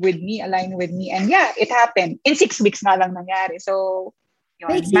jive with me, align with me, and it happened. In 6 weeks nga lang nangyari. So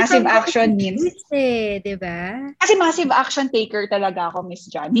massive action means diba? Kasi massive action taker talaga ako, Miss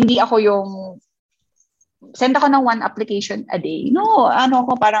Jan. Hindi ako yung send ako ng 1 application a day. No,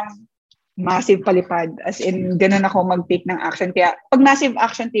 ako parang massive palipad. As in, ganun ako mag-take ng action. Kaya pag massive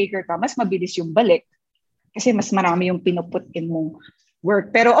action taker ka, mas mabilis yung balik. Kasi mas marami yung pinuput in mong work.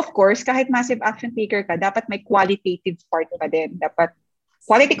 Pero of course, kahit massive action taker ka, dapat may qualitative part pa din. Dapat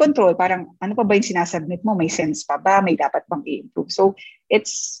quality control, parang ano pa ba yung sinasubmit mo? May sense pa ba? May dapat bang i-improve? So,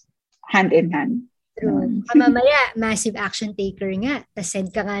 it's hand in hand. True. Mamaya, massive action taker nga. Tapos send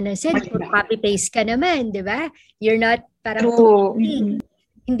ka nga ng send. Copy-paste ka naman, di ba? You're not parang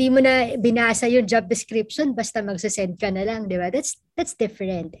hindi mo na binasa yung job description, basta magsasend ka na lang, di ba? That's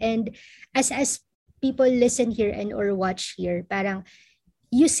different. And as people listen here and or watch here, parang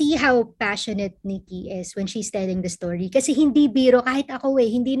you see how passionate Nikki is when she's telling the story. Kasi hindi biro, kahit ako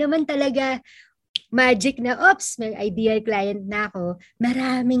hindi naman talaga magic na, may ideal client na ako.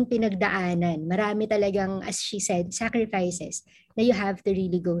 Maraming pinagdaanan. Marami talagang, as she said, sacrifices na you have to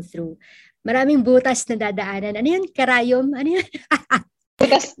really go through. Maraming butas na dadaanan. Ano yun? Karayom? Ano yun?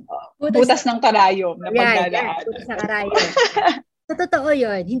 butas ng karayom na pagdadaanan. Butas ng karayom. So, totoo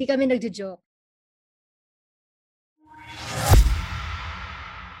yun. Hindi kami nagjo-joke.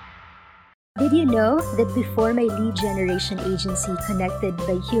 Did you know that before my lead generation agency Connected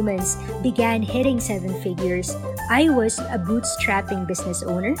by Humans began hitting 7 figures, I was a bootstrapping business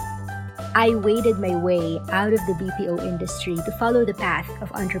owner? I waded my way out of the BPO industry to follow the path of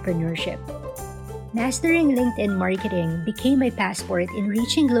entrepreneurship. Mastering LinkedIn marketing became my passport in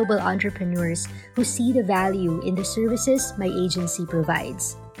reaching global entrepreneurs who see the value in the services my agency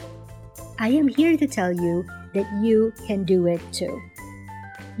provides. I am here to tell you that you can do it too.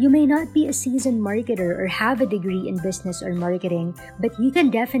 You may not be a seasoned marketer or have a degree in business or marketing, but you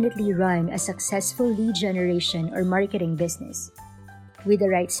can definitely run a successful lead generation or marketing business. With the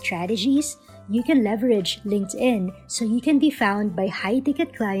right strategies, you can leverage LinkedIn so you can be found by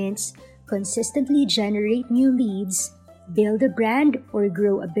high-ticket clients, consistently generate new leads, build a brand, or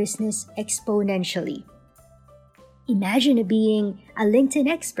grow a business exponentially. Imagine being a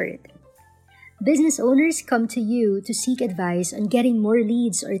LinkedIn expert. Business owners come to you to seek advice on getting more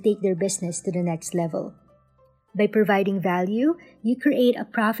leads or take their business to the next level. By providing value, you create a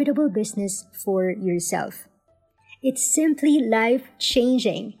profitable business for yourself. It's simply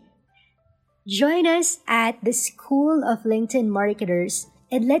life-changing. Join us at the School of LinkedIn Marketers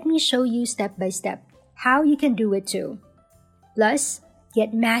and let me show you step by step how you can do it too. Plus,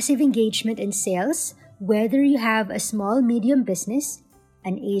 Get massive engagement and sales, whether you have a small, medium business,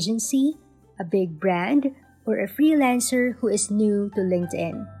 an agency, a big brand, or a freelancer who is new to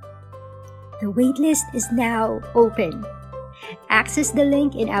LinkedIn. The waitlist is now open. Access the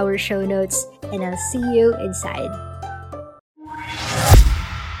link in our show notes, and I'll see you inside.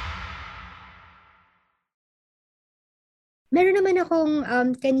 Meron naman akong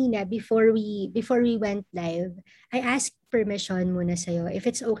kanina before we went live, I asked permission muna sa'yo if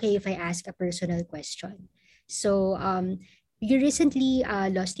it's okay if I ask a personal question. So, you recently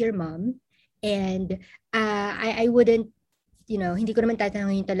lost your mom, and I wouldn't, hindi ko naman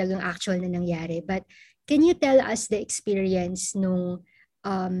tatanungin talagang actual na nangyari, but can you tell us the experience nung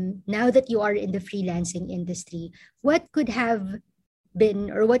now that you are in the freelancing industry, what could have been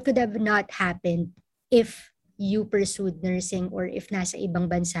or what could have not happened if you pursued nursing or if nasa ibang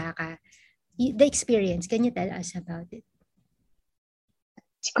bansa ka? The experience, can you tell us about it?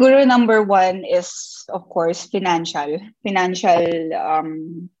 Siguro number one is, of course, financial. Financial,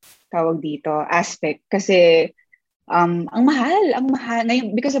 tawag dito, aspect. Kasi, ang mahal.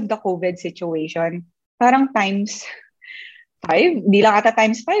 Ngayon, because of the COVID situation, parang times 5, di lang ata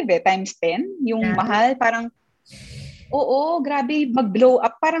times 5 times 10. Yung Grabe. mahal, parang, oo, grabe, mag-blow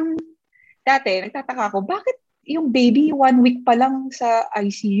up. Parang, dati, nagtataka ako, bakit yung baby 1 week pa lang sa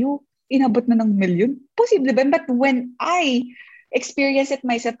ICU, inabot na ng million? Posible ba? But when I experience it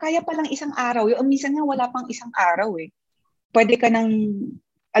myself, kaya palang isang araw. Yung minsan nga wala pang isang araw Pwede ka nang,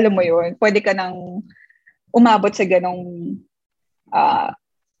 alam mo yun, pwede ka nang umabot sa ganong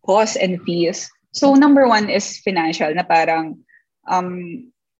cost and fees. So number one is financial, na parang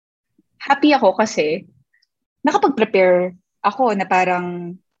happy ako kasi nakapag-prepare ako na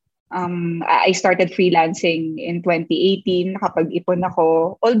parang I started freelancing in 2018, nakapag-ipon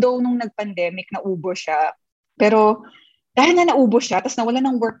ako. Although nung nag-pandemic, naubos siya. Pero dahil na naubos siya, tapos nawala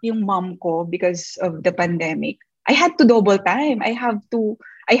ng work yung mom ko because of the pandemic, I had to double time. I had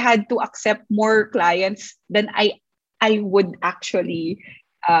to accept more clients than I would actually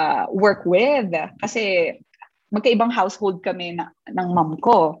work with. Kasi magkaibang household kami ng mom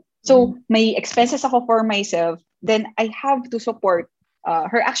ko. So may expenses ako for myself, then I have to support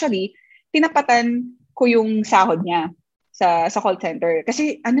her. Actually, tinapatan ko yung sahod niya sa call center.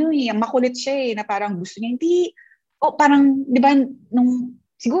 Kasi makulit siya na parang gusto niya, hindi, parang, di ba, nung,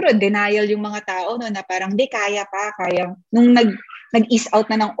 siguro denial yung mga tao na parang, di, kaya. Nung nag-ease out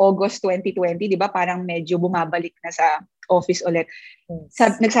na ng August 2020, di ba, parang medyo bumabalik na sa office ulit.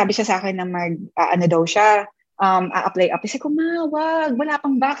 Nagsabi siya sa akin na daw siya, a-apply. Sabi ko, wag, wala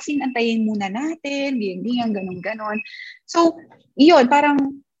pang vaccine, antayin muna natin, ganyan, ganon. So, yun,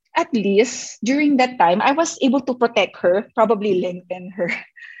 parang, at least, during that time, I was able to protect her, probably lengthen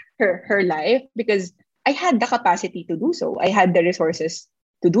her life, because I had the capacity to do so. I had the resources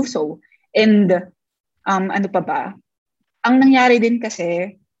to do so. And, ano pa ba? Ang nangyari din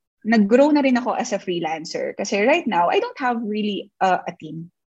kasi, nag-grow na rin ako as a freelancer. Kasi right now, I don't have really a team.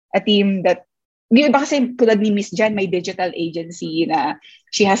 A team that, di ba kasi tulad ni Miss Jan, may digital agency na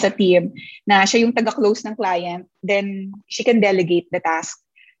she has a team na siya yung taga-close ng client, then she can delegate the task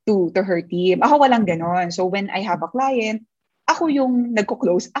to her team. Ako walang ganon. So when I have a client, ako yung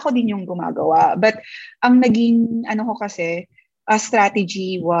nagko-close, ako din yung gumagawa. But ang naging ko kasi,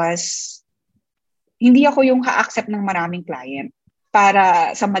 strategy was, hindi ako yung ha-accept ng maraming client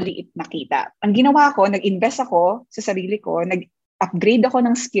para sa maliit na kita. Ang ginawa ko, nag-invest ako sa sarili ko, nag-upgrade ako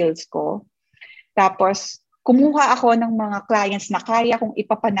ng skills ko, tapos kumuha ako ng mga clients na kaya kong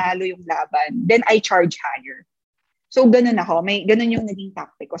ipapanalo yung laban. Then I charge higher. So ganun ako, ganun yung naging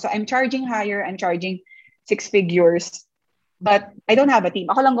tactic ko. So I'm charging higher, I'm charging 6 figures, but I don't have a team.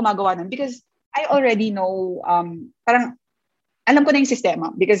 Ako lang gumagawa nun because I already know, parang alam ko na yung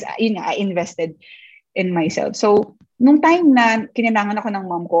sistema because yun nga, I invested in myself. So nung time na kinailangan ako ng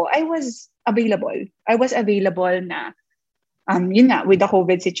mom ko, I was available. I was available na, yun nga, with the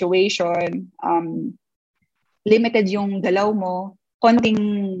COVID situation, limited yung galaw mo, konting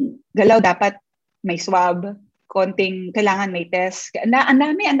galaw dapat may swab, konting kailangan may test. Ang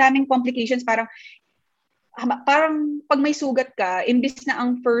daming complications. Parang pag may sugat ka, imbis na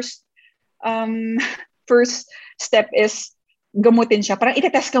ang first step is gamutin siya, parang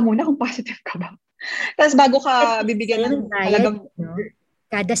itetest ka muna kung positive ka ba. Tapos bago ka bibigyan ng halagang, no?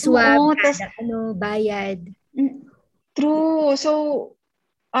 Kada swab, test, bayad. True. So,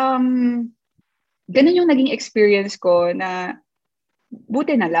 ganun yung naging experience ko na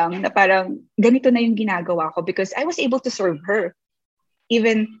buti na lang na parang ganito na yung ginagawa ko because I was able to serve her.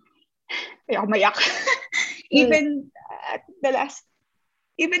 Even, ay ako mayak. even at the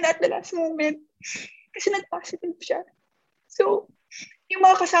last moment. Kasi nag-positive siya. So, yung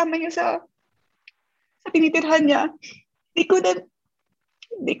mga kasama niya sa tinitirhan niya, they couldn't,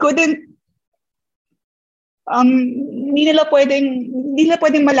 hindi nila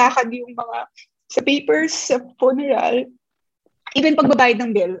pwedeng malakad yung mga sa papers, sa funeral. Even pagbabayad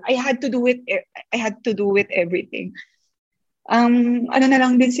ng bill, I had to do it everything. Ano na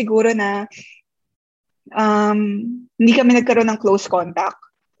lang din siguro na hindi kami nagkaroon ng close contact.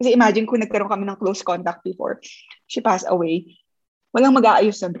 Kasi imagine kung nagkaroon kami ng close contact before she passed away. Walang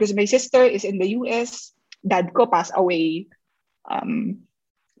mag-aayos nun because my sister is in the US. Dad ko passed away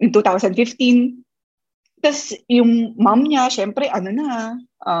in 2015. Tapos yung mom niya, syempre,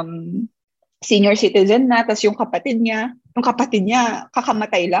 senior citizen na. Tapos yung kapatid niya,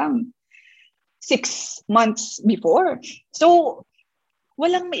 kakamatay lang 6 months before. So,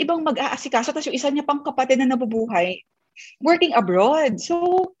 walang may ibang mag-aasikaso. Tapos yung isa niya pang kapatid na nabubuhay, working abroad.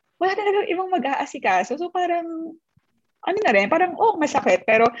 So, wala talaga ibang mag-aasikaso. So, parang, parang, masakit.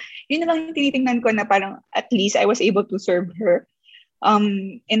 Pero, yun na lang yung tinitingnan ko na parang, at least I was able to serve her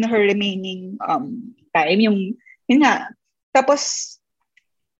in her remaining time. Yun nga. Tapos,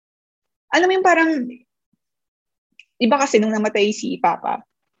 alam mo yung parang, iba kasi nung namatay si Papa,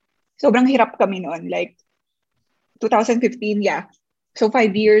 sobrang hirap kami noon. Like, 2015, yeah. So,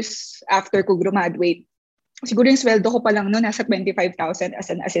 5 years after ko graduate, siguro yung sweldo ko pa lang noon, nasa 25,000 as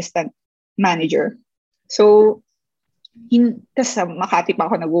an assistant manager. So, tas sa Makati pa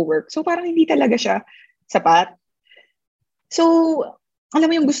ako nag-work. So, parang hindi talaga siya sapat. So, alam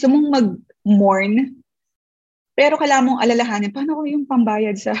mo yung gusto mong mag-mourn, pero kailangan mong alalahanin, paano ko yung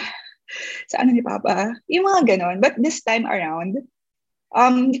pambayad sa ni Papa? Yung mga ganon. But this time around,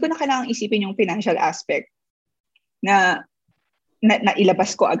 hindi ko na kailangang isipin yung financial aspect na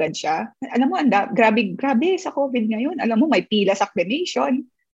ilabas ko agad siya. Alam mo, grabe sa COVID ngayon. Alam mo, may pila sa cremation.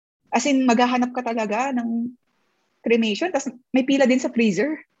 As in, maghahanap ka talaga ng cremation, tapos may pila din sa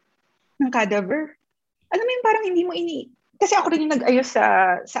freezer ng cadaver. Alam mo yung parang hindi mo kasi ako rin yung nag-ayos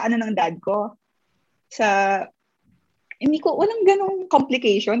sa ng dad ko. Walang ganong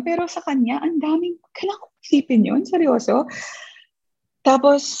complication, pero sa kanya, ang daming, kailangan ko isipin yun, seryoso.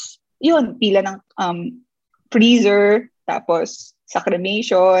 Tapos, yun, pila ng freezer, tapos sa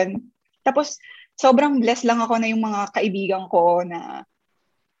cremation. Tapos, sobrang blessed lang ako na yung mga kaibigan ko na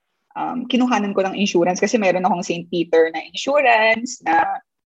kinuhanan ko ng insurance kasi meron akong St. Peter na insurance na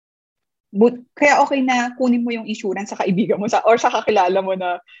kaya okay na kunin mo yung insurance sa kaibigan mo or sa kakilala mo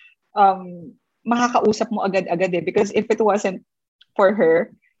na makakausap mo agad-agad because if it wasn't for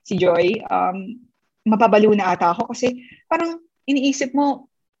her, si Joy, mapabaliw na ata ako kasi parang iniisip mo,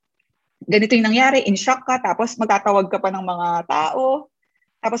 ganito yung nangyari, in shock ka, tapos magtatawag ka pa ng mga tao,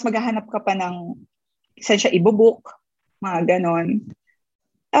 tapos maghahanap ka pa ng saan siya ibubook, mga ganon.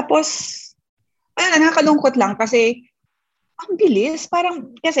 Tapos, nakakalungkot lang kasi ang bilis,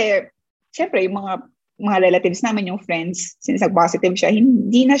 parang, kasi, syempre, yung mga relatives namin, yung friends, since nag-positive siya,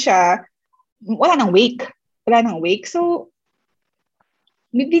 wala nang wake. So,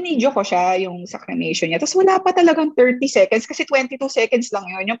 binidyo ko siya yung sa cremation niya. Tapos wala pa talagang 30 seconds kasi 22 seconds lang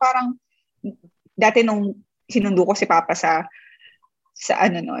yun. Yung parang, dati nung sinundo ko si Papa sa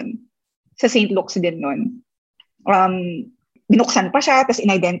St. Luke's din nun. Binuksan pa siya, tapos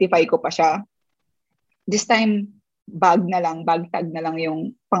in-identify ko pa siya. This time, bag tag na lang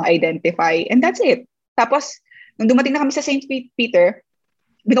yung pang-identify. And that's it. Tapos, nung dumating na kami sa St. Peter,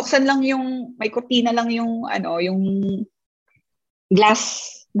 binuksan lang may kortina lang yung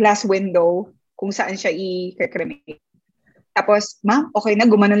glass window kung saan siya i-cremate. Tapos, ma'am, okay na,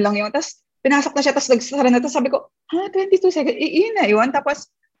 gumanon lang yun. Tapos, pinasok na siya, tapos nagsara na. Tapos sabi ko, 22 seconds, yun na yun.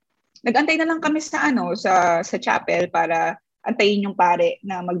 Tapos, nag-antay na lang kami sa chapel para antayin yung pare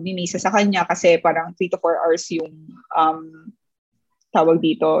na magmimisa sa kanya kasi parang 3 to 4 hours yung tawag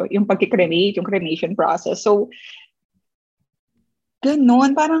dito, yung pagkikremate, yung cremation process. So,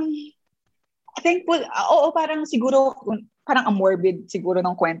 ganun, parang thankful, parang siguro, parang morbid siguro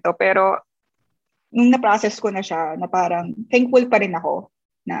ng kwento, pero nung na-process ko na siya, na parang thankful pa rin ako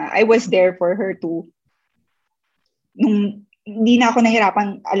na I was there for her too. Nung hindi na ako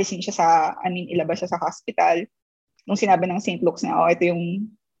nahirapan alisin siya ilabas siya sa hospital. Nung sinabi ng St. Luke's na, ito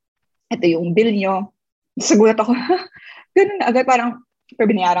yung bill nyo. Sagulat ako, ganun na agad, parang, pero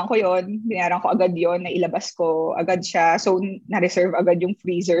binayaran ko agad yon, na ilabas ko agad siya. So, na-reserve agad yung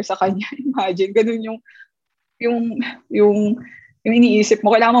freezer sa kanya. Imagine, ganun yung iniisip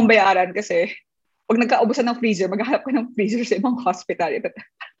mo, kailangan mong bayaran kasi pag nagkaubusan ng freezer, maghahanap ka ng freezer sa ibang hospital.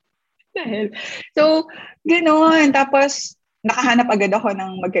 Dahil. So, gano'n. Tapos, nakahanap agad ako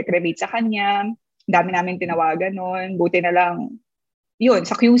ng magke-cremate sa kanya. Dami namin tinawagan noon. Buti na lang, yun,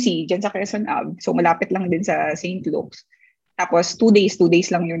 sa QC, dyan sa Quezon Ave. So, malapit lang din sa St. Luke's. Tapos 2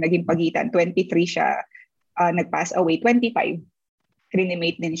 days lang yung naging pagitan. 23 siya, nag-pass away. 25,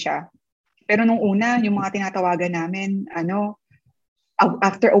 reanimate din siya. Pero nung una, yung mga tinatawagan namin,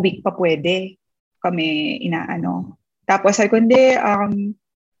 after a week pa pwede kami inaano. Tapos sabi ko, hindi,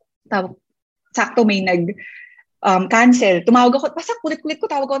 sakto may cancel. Tumawag ako, basta kulit-kulit ko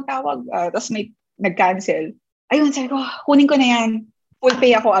tawag ako. Tapos may nag-cancel. Ayun, sabi ko, kunin ko na yan. Full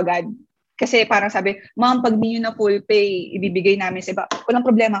pay ako agad. Kasi parang sabi, ma'am, pag di nyo na full pay, ibibigay namin sa iba. Walang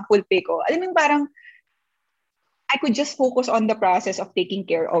problema, full pay ko. Alam mo yung parang, I could just focus on the process of taking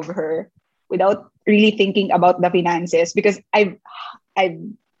care of her without really thinking about the finances because I've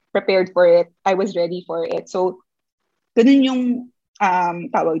prepared for it. I was ready for it. So, ganun yung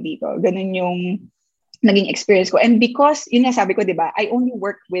tawag dito. Ganun yung naging experience ko. And because, yun nga sabi ko, di ba, I only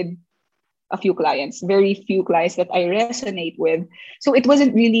work with a few clients, very few clients that I resonate with. So it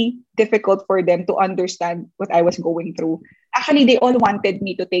wasn't really difficult for them to understand what I was going through. Actually, they all wanted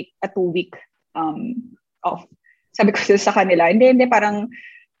me to take a 2-week off. Sabi ko sa kanila, hindi, parang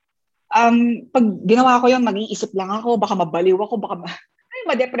pag ginawa ko yun, mag-iisip lang ako, baka mabaliw ako,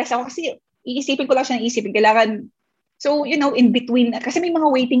 ma-depress ako kasi iisipin ko lang siya ng isipin. Kailangan, so, in between, kasi may mga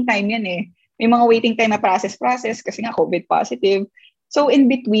waiting time yan eh. May mga waiting time na process kasi nga COVID positive. So,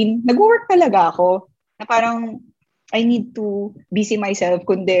 in between, nag-work talaga ako na parang I need to busy myself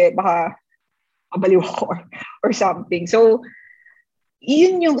kundi baka mabaliw ako or something. So,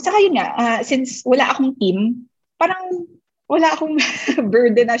 yun nga, since wala akong team, parang wala akong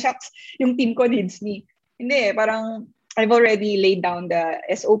burden na shucks, yung team ko needs me. Hindi, parang I've already laid down the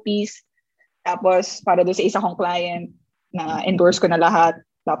SOPs, tapos para doon sa isa kong client na endorse ko na lahat,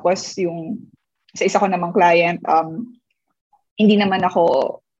 tapos yung sa isa ko namang client, hindi naman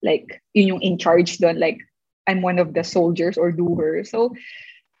ako like yun yung in charge doon, like I'm one of the soldiers or doers. So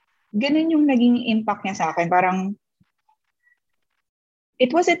ganun yung naging impact niya sa akin. Parang it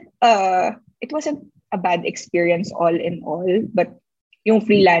wasn't a bad experience all in all, but yung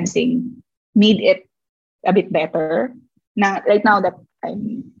freelancing made it a bit better. Na right now that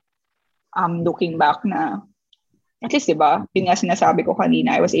I'm looking back na at least, diba, yun nga sinasabi ko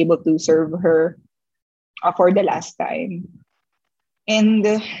kanina, I was able to serve her for the last time. And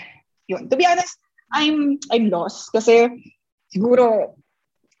yun, to be honest, I'm lost kasi siguro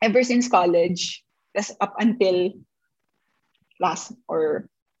ever since college, tas up until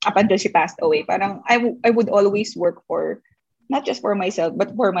she passed away, parang I would always work for not just for myself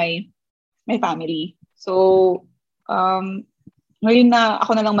but for my family. So ngayon na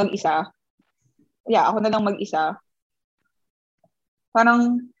ako na lang mag-isa.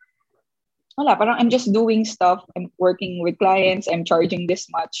 Parang wala, parang I'm just doing stuff. I'm working with clients. I'm charging this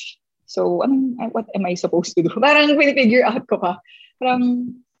much. So, what am I supposed to do? Parang pinifigure out ko pa.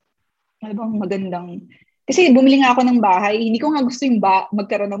 Parang, ano bang magandang... Kasi bumili nga ako ng bahay. Hindi ko nga gusto yung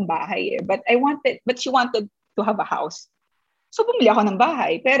magkaroon ng bahay eh. But she wanted to have a house. So, bumili ako ng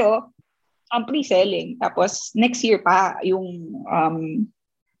bahay. Pero, pre-selling. Tapos, next year pa, yung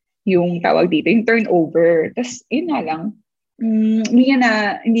tawag dito, yung turnover. Tapos, yun nga lang. Hindi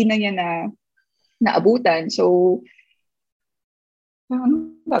na niya naabutan. So,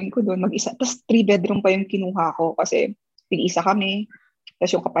 gawin ko doon mag-isa. Tapos 3-bedroom pa yung kinuha ko kasi pig-isa kami.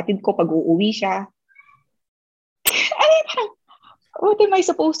 Tapos yung kapatid ko, pag uuwi siya. Parang, what am I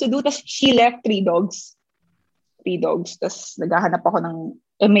supposed to do? Tapos she left 3 dogs. 3 dogs. Tapos naghahanap ako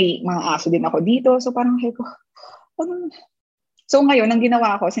may mga aso din ako dito. So parang, So ngayon, ang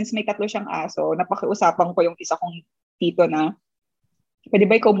ginawa ko, since may 3 siyang aso, napakiusapan ko yung isa kong tito na, pwede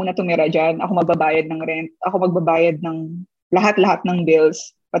ba ikaw muna tumira dyan? Ako magbabayad ng rent. Ako magbabayad ng lahat-lahat ng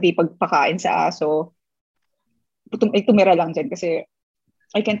bills. Pati pagpakain sa aso. Tumira lang dyan kasi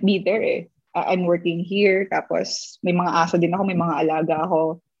I can't be there eh. I'm working here. Tapos may mga aso din ako. May mga alaga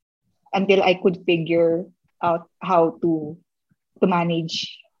ako. Until I could figure out how to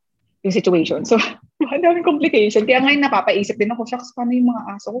manage yung situation. So, ang daming complication. Kaya ngayon napapaisip din ako, shucks, paano yung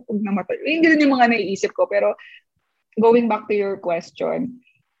mga aso ko pag namatay? Yung ganun yung mga naiisip ko. Pero going back to your question,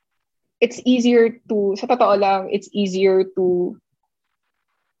 it's easier sa totoo lang, it's easier to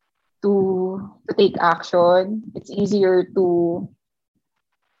take action. It's easier to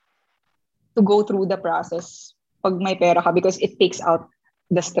go through the process pag may pera ka because it takes out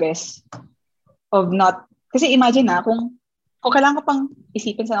the stress of not, kasi imagine kung kailangan ko pang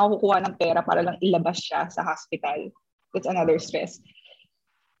isipin saan ako kukuha ng pera para lang ilabas siya sa hospital. That's another stress.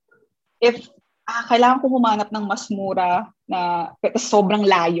 If kailangan ko humanap ng mas mura na sobrang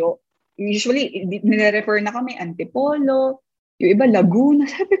layo. Usually, nire-refer na kami Antipolo, yung iba Laguna.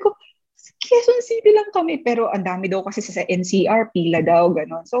 Sabi ko, Quezon City lang kami. Pero ang dami daw kasi sa NCR, pila daw,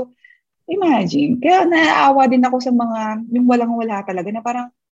 gano'n. So, Imagine. Kaya naaawa din ako sa mga, yung walang-wala talaga, na parang,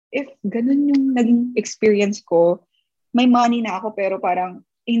 if ganun yung naging experience ko, may money na ako, pero parang,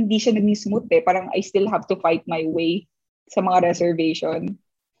 hindi siya naging smooth eh. Parang, I still have to fight my way sa mga reservation.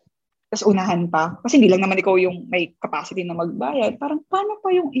 Tapos unahan pa. Kasi hindi lang naman ikaw yung may capacity na magbayad. Parang, paano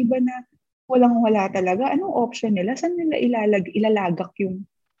pa yung iba na walang-wala talaga? Anong option nila? Saan nila ilalagak yung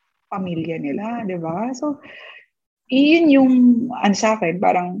pamilya nila, di ba? So, yun yung sa akin,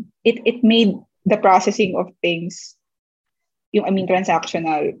 parang it made the processing of things, yung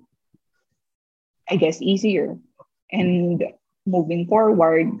transactional, I guess, easier. And moving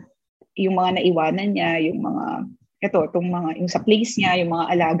forward, yung mga naiwanan niya, yung mga, yung sa place niya, yung mga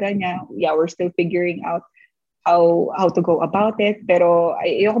alaga niya, yeah, we're still figuring out how to go about it. Pero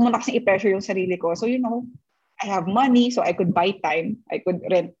ayoko muna kasi i-pressure yung sarili ko. So, I have money, so I could buy time. I could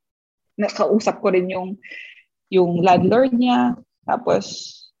rent. Nakausap ko rin yung landlord niya.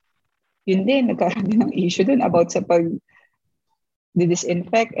 Tapos, yun din, nagkaroon din ng issue dun about sa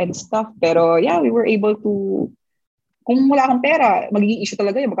disinfect and stuff. Pero yeah, we were able to, kung wala akong pera, magiging issue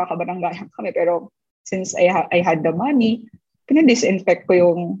talaga yung magkakabaranggayan kami. Pero since I had the money, pinadisinfect ko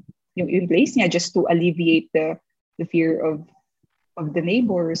yung place niya just to alleviate the fear of the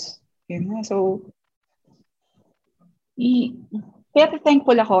neighbors. So, kaya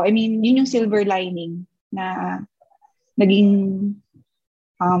thankful ako. I mean, yun yung silver lining na naging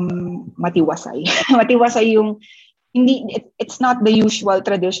matiwasay. Matiwasay yung it's not the usual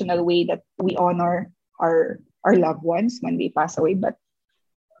traditional way that we honor our loved ones when they pass away, but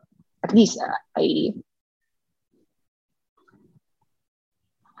at least I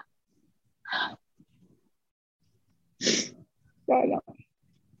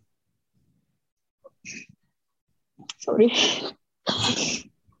sorry.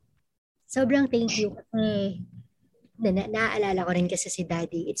 Sobrang thank you. Naaalala ko rin kasi si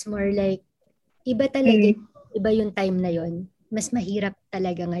Daddy. It's more like, iba talaga, iba yung time na yon. Mas mahirap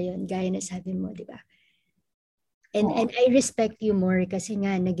talaga ngayon, gaya na sabi mo, di ba? And I respect you more kasi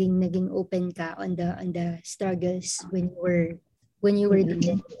nga naging open ka on the struggles when you were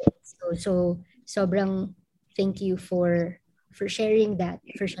doing it. So sobrang thank you for sharing that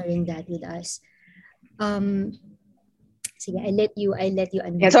with us. Sige, I let you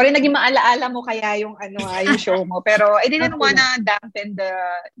unmute. Yeah, sorry, naging maalaala mo kaya yung yung show mo, pero I didn't wanna dampen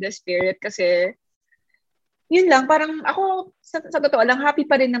the spirit kasi yun lang, parang ako sa totoo lang, happy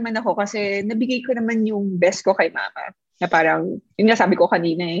pa rin naman ako kasi nabigay ko naman yung best ko kay mama. Na parang, yun nga sabi ko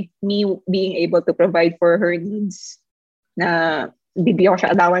kanina me being able to provide for her needs, na bibigyan ko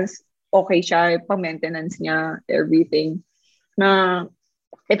siya allowance, okay siya, pang-maintenance niya, everything. Na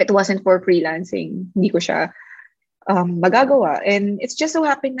if it wasn't for freelancing, hindi ko siya magagawa. And it's just so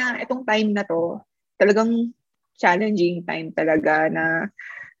happen na itong time na to, talagang challenging time talaga na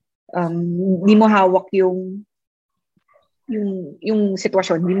hindi mo hawak yung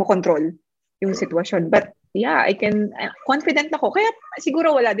sitwasyon, hindi mo control yung sitwasyon. But yeah, confident ako. Kaya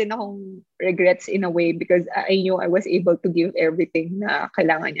siguro wala din akong regrets in a way because I knew I was able to give everything na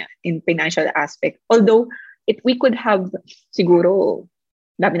kailangan niya in financial aspect. Although, we could have siguro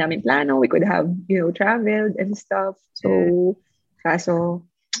dami namin plano, we could have, traveled and stuff. So, kaso,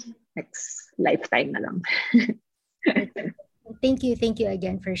 next lifetime na lang. Thank you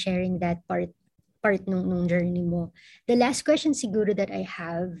again for sharing that part nung journey mo. The last question siguro that I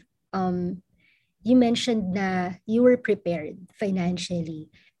have, you mentioned na you were prepared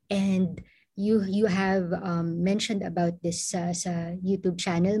financially and you have mentioned about this sa YouTube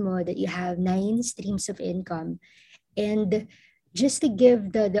channel mo that you have 9 streams of income. And just to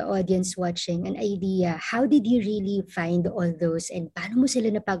give the audience watching an idea, how did you really find all those and paano mo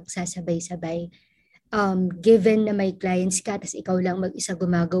sila napagsasabay-sabay? Given na may clients ka, tas ikaw lang mag-isa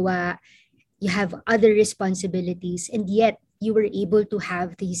gumagawa, you have other responsibilities, and yet you were able to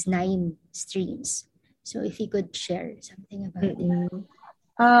have these 9 streams. So if you could share something about it.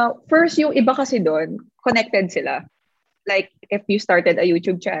 First, yung iba kasi doon, connected sila. Like, if you started a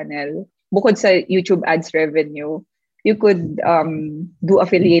YouTube channel, bukod sa YouTube ads revenue, you could do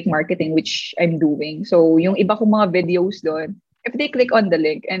affiliate marketing, which I'm doing. So, yung iba kong mga videos doon, if they click on the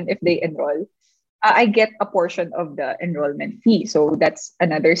link and if they enroll, I get a portion of the enrollment fee. So, that's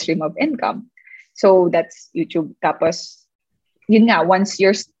another stream of income. So, that's YouTube. Tapos, yun nga, once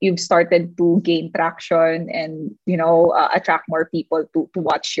you've started to gain traction and, attract more people to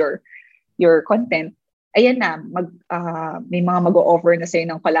watch your content, ayan na, may mga mag-o-offer na sa'yo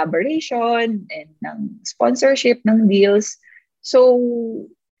ng collaboration and ng sponsorship, ng deals. So,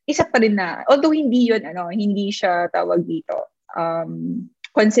 isa pa rin na, although hindi siya tawag dito,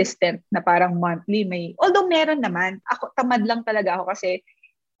 consistent na parang monthly although meron naman, tamad lang talaga ako kasi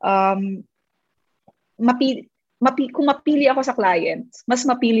um, kung mapili ako sa clients, mas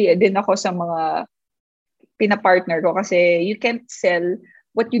mapili din ako sa mga pinapartner ko kasi you can't sell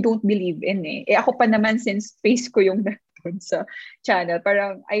what you don't believe in eh. Ako pa naman since face ko yung nandun sa channel,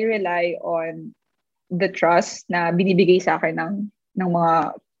 parang I rely on the trust na binibigay sa akin ng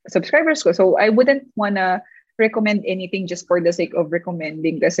mga subscribers ko. So I wouldn't wanna recommend anything just for the sake of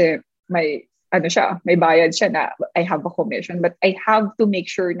recommending kasi may may bayad siya na I have a commission, but I have to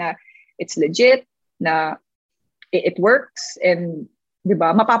make sure na it's legit, na it works, and 'di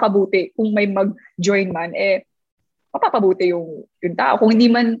ba, mapapabuti kung may mag-join man mapapabuti yung tao. Kung hindi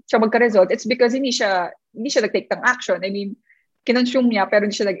man siya magka-result, it's because hindi siya nag-take ng action. I mean, kinonsume niya pero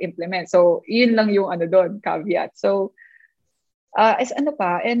hindi siya nag-implement. So, yun lang yung doon, caveat. So,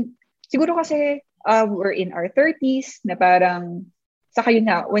 and siguro kasi we're in our 30s na parang saka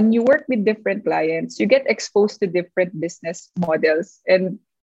yun nga, when you work with different clients, you get exposed to different business models. And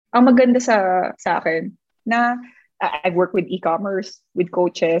ang maganda sa akin na I've worked with e-commerce, with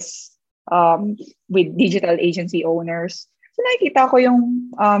coaches, with digital agency owners. So nakikita ko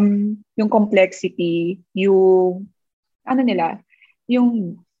yung complexity, yung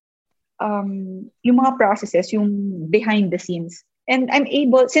yung mga processes, yung behind the scenes. And I'm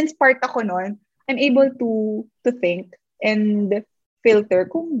able, since part ako nun, I'm able to think and filter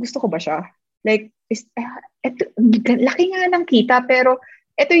kung gusto ko ba siya. Like, laki nga ng kita, pero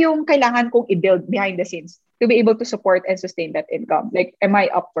ito yung kailangan kong i-build behind the scenes to be able to support and sustain that income. Like, am I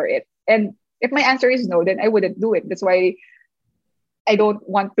up for it? And if my answer is no, then I wouldn't do it. That's why I don't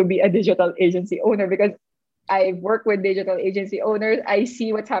want to be a digital agency owner because I work with digital agency owners. I see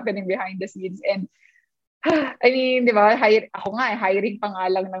what's happening behind the scenes. And I mean, di ba, ako nga, hiring pa nga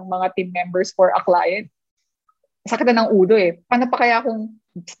lang ng mga team members for a client. Sakit na ng ulo eh. Paano pa kaya kung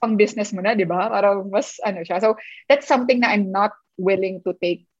pang business mo na, di ba? Parang mas siya. So, that's something na I'm not willing to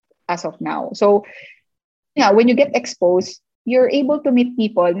take as of now. So, yeah, when you get exposed, you're able to meet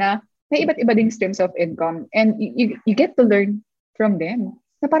people na may iba't iba ding streams of income and you get to learn from them.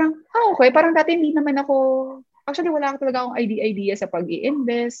 Na parang, okay, parang dati hindi naman actually wala talaga akong idea sa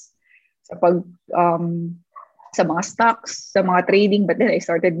pag-i-invest, sa mga stocks, sa mga trading, but then I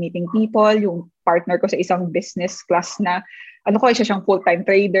started meeting people, yung partner ko sa isang business class na, siya siyang full-time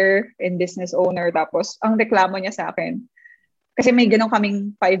trader and business owner, tapos ang reklamo niya sa akin, kasi may ganun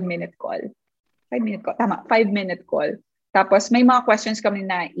kaming 5-minute call. 5-minute call. Tapos may mga questions kami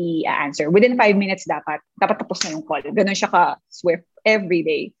na i-answer. Within 5 minutes dapat tapos na yung call. Ganun siya ka-swift every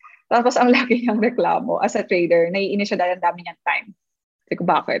day. Tapos ang laki niyang reklamo as a trader, naiinis siya dahil ang dami niyang time. Kasi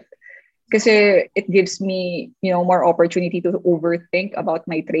bakit? Kasi it gives me, more opportunity to overthink about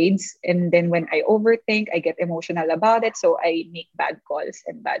my trades. And then when I overthink, I get emotional about it. So I make bad calls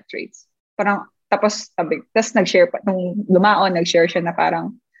and bad trades. Tapos nag-share pa, nung lumaon, nag-share siya na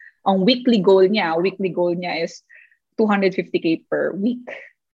parang, ang weekly goal niya is 250K per week.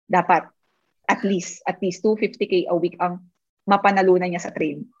 Dapat at least 250K a week ang mapanalunan niya sa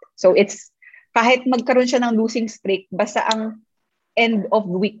trade. So it's, kahit magkaroon siya ng losing streak, basta ang end of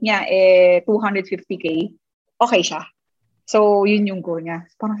the week niya 250K, okay siya. So yun yung goal niya.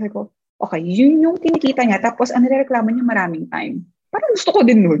 Parang sabi ko, okay, yun yung kinikita niya. Tapos ang nireklamo niya maraming time. Parang gusto ko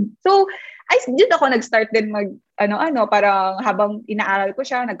din nun. So, dito ako nag-start din parang habang inaaral ko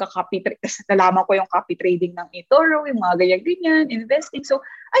siya, nagka-copy trade, nalaman ko yung copy trading ng eToro, yung mga ganyan-ganyan, investing. So,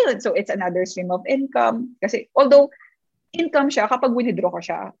 ayun. So, it's another stream of income. Kasi, although, income siya kapag withdraw ko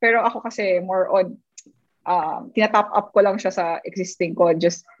siya. Pero ako kasi more on, tinatop up ko lang siya sa existing ko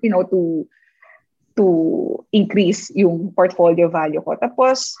just, to increase yung portfolio value ko.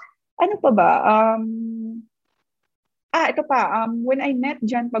 Tapos, ano pa ba? Ito pa, when I met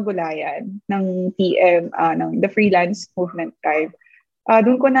John Pagulayan ng TM, ng The Freelance Movement Tribe,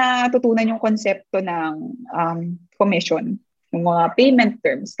 doon ko natutunan yung konsepto ng commission, yung mga payment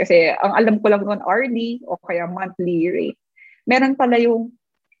terms. Kasi ang alam ko lang noon, hourly o kaya monthly rate. Meron pala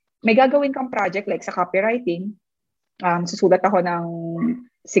may gagawin kang project like sa copywriting, susulat ako ng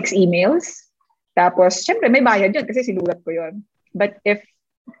 6 emails. Tapos, syempre, may bayad yun kasi sinulat ko yun. But if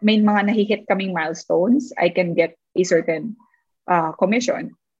may mga nahihit kaming milestones, I can get a certain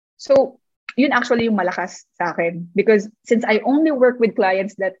commission. So, yun actually yung malakas sa akin. Because since I only work with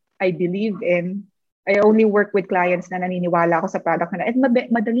clients that I believe in, I only work with clients na naniniwala ako sa product nila. At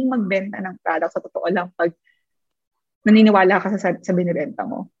madaling magbenta ng product sa totoo lang pag naniniwala ka sa binibenta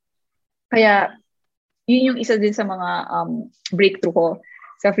mo. Kaya, yun yung isa din sa mga breakthrough ko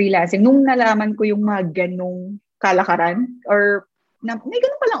sa freelancing. Nung nalaman ko yung mga ganong kalakaran or na may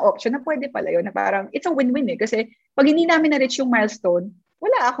ganun palang option na pwede pala yun, na parang it's a win-win eh. Kasi pag hindi namin na-reach yung milestone,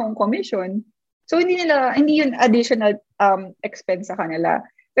 wala akong commission. So hindi yun additional expense sa kanila.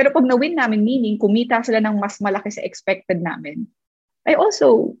 Pero pag na-win namin, meaning kumita sila ng mas malaki sa expected namin, I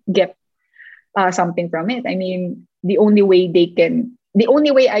also get something from it. I mean, the only way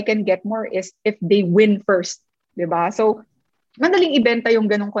I can get more is if they win first, 'di ba? So, madaling ibenta yung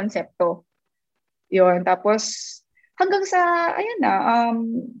ganung konsepto. 'Yon. Tapos hanggang sa ayan na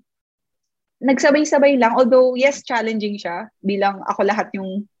nagsabay-sabay lang, although yes, challenging siya bilang ako lahat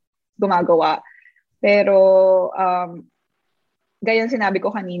yung gumagawa. Pero gaya ng sinabi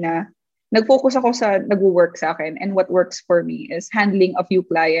ko kanina, nag-focus ako sa nag-work sa akin, and what works for me is handling a few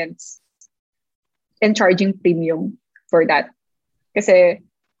clients and charging premium for that. Kasi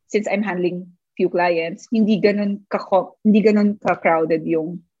since I'm handling few clients, hindi ganun ka-crowded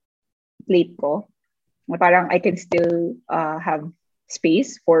yung plate ko. Parang I can still have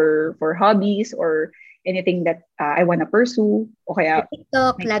space for hobbies or anything that I wanna pursue. O kaya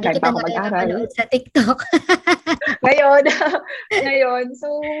TikTok, lagi kita nakakapanood sa TikTok. Ngayon,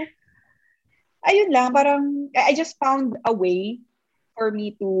 so ayun lang, parang I just found a way for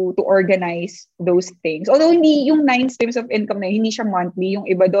me to organize those things. Although hindi yung 9 streams of income na hindi siya monthly, yung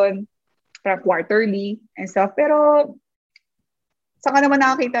iba doon parang quarterly and stuff. Pero saan ka naman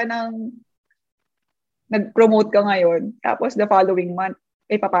nakakita ng nag-promote ka ngayon, tapos the following month,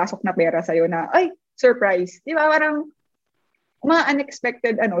 ay papasok na pera sa'yo na, ay, surprise. Di ba? Parang mga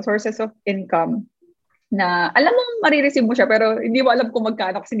unexpected sources of income na alam mo marireceive mo siya pero hindi mo alam kung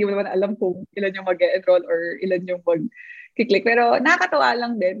magkano kasi hindi mo naman alam kung ilan yung mag-enroll or ilan yung mag-click. Pero nakakatawa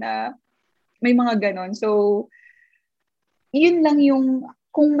lang din na may mga ganon. So, yun lang yung,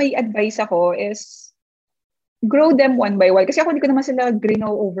 kung may advice ako is grow them one by one. Kasi ako hindi ko naman sila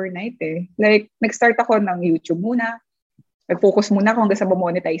grinow overnight eh. Like, nag-start ako ng YouTube muna. Nag-focus muna ako hanggang sa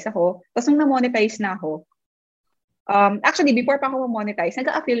ma-monetize ako. Tapos nung na-monetize na ako, actually, before pa ako ma-monetize,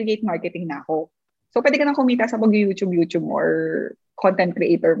 nag-affiliate marketing na ako. So, pwede ka nang kumita sa pag-YouTube mo or content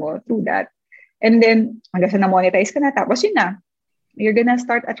creator mo through that. And then, hanggang sa na-monetize ka na, tapos yun na. You're gonna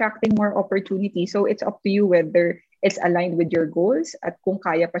start attracting more opportunities. So, it's up to you whether it's aligned with your goals at kung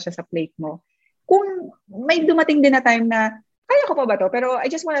kaya pa siya sa plate mo. Kung may dumating din na time na, kaya ko pa ba to? Pero I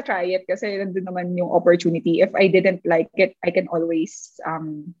just wanna try it kasi nandun naman yung opportunity. If I didn't like it, I can always,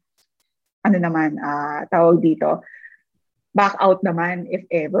 tawag dito, back out naman if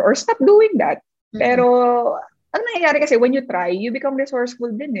ever, or stop doing that. Pero, ang nangyayari kasi when you try, you become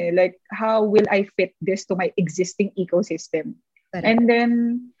resourceful din eh. Like, how will I fit this to my existing ecosystem? Correct. And then,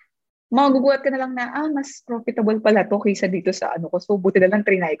 magugulat ka na lang na, mas profitable pala to kaysa dito sa ko. So, buti na lang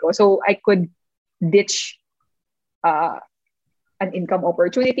trinay ko. So, I could ditch an income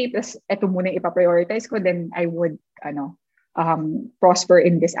opportunity, plus eto muna ipaprioritize ko, then I would, prosper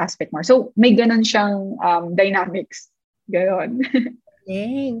in this aspect more. So, may ganon siyang dynamics. Ganon.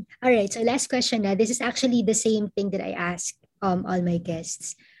 Dang. All right. So last question na. This is actually the same thing that I ask all my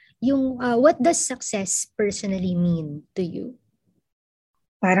guests. Yung what does success personally mean to you?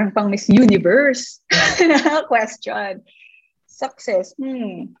 Parang pang Miss Universe question. Success.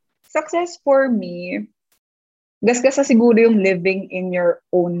 Success for me, gasgasa siguro yung living in your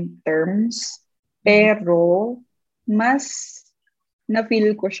own terms. Pero mas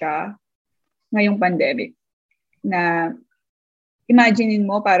na-feel ko siya ngayong pandemic na imaginein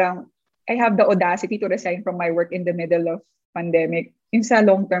mo, parang I have the audacity to resign from my work in the middle of pandemic. Yung sa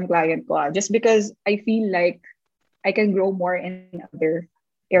long-term client ko, just because I feel like I can grow more in other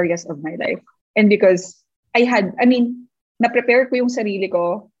areas of my life. And because na-prepare ko yung sarili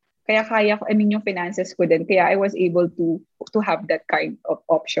ko, kaya yung finances ko din, kaya I was able to have that kind of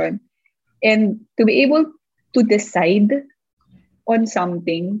option. And to be able to decide on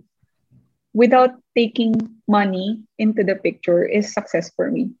something without taking money into the picture is success for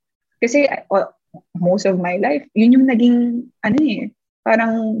me. Kasi most of my life, yun yung naging,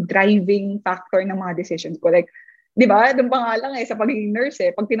 parang driving factor ng mga decisions ko. Like, di ba, doon pa nga lang sa pagiging nurse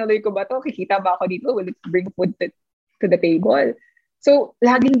pag tinuloy ko ba to, kikita ba ako dito, will it bring food to the table? So,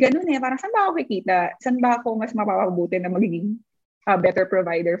 laging ganun parang saan ba ako kikita? Saan ba ako mas mapapabuti na magiging better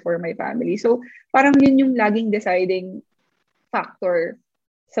provider for my family? So, parang yun yung laging deciding factor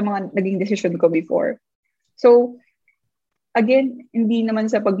sa mga naging decision ko before. So, again, hindi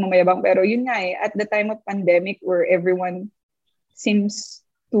naman sa pagmamayabang, pero yun nga at the time of pandemic where everyone seems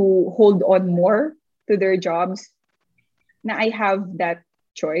to hold on more to their jobs, na I have that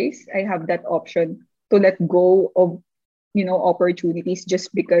choice, I have that option to let go of, opportunities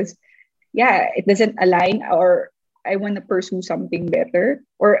just because, it doesn't align, or I want to pursue something better,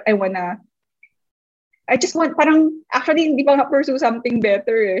 or I just want, parang, actually, hindi pa nga pursue something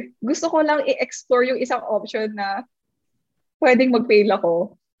better Gusto ko lang i-explore yung isang option na pwedeng mag-fail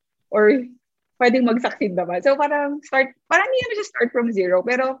ako. Or pwedeng mag-succeed naman. So parang hindi naman siya start from zero,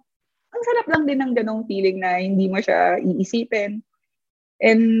 pero ang sarap lang din ng ganong feeling na hindi mo siya iisipin.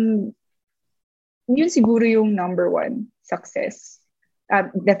 And yun siguro yung number one success.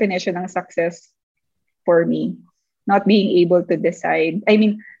 Definition ng success for me. Not being able to decide.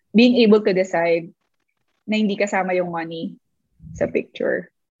 Being able to decide na hindi kasama yung money sa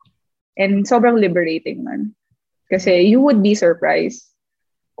picture. And sobrang liberating man. Kasi you would be surprised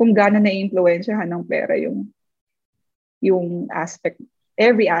kung gaano na-influensyahan ng pera yung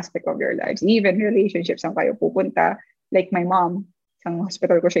every aspect of your lives. Even relationships, saan kayo pupunta. Like my mom, sa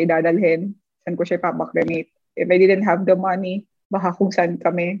hospital ko siya idadalhin, saan ko siya ipapakremate. If I didn't have the money, baka kung saan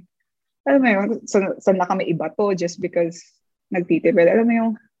kami. Alam mo yun, saan na kami iba to just because nagtitipid. Alam mo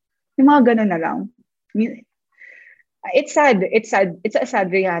yung mga ganun na lang. It's sad. It's a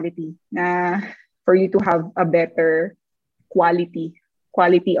sad reality na for you to have a better quality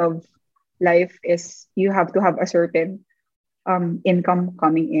of life is you have to have a certain income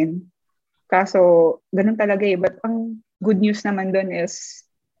coming in. Kaso, ganun talaga eh. But ang good news naman dun is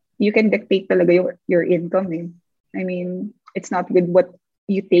you can dictate talaga your income eh. I mean, it's not with what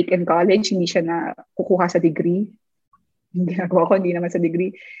you take in college. Hindi siya na kukuha sa degree. Yung ginagawa ko, hindi naman sa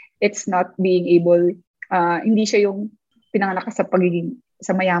degree. It's not being able, hindi siya yung pinanganak ka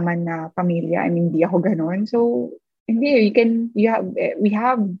sa mayaman na pamilya. I mean, hindi ako ganun. So, hindi, we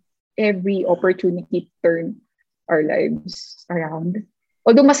have every opportunity to turn our lives around.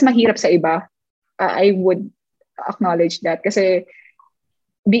 Although mas mahirap sa iba, I would acknowledge that. Kasi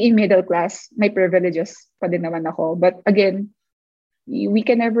being middle class, may privileges pa din naman ako. But again, we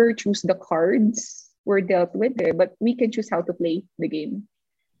can never choose the cards we're dealt with, but we can choose how to play the game.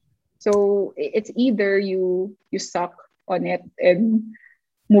 So it's either you suck on it and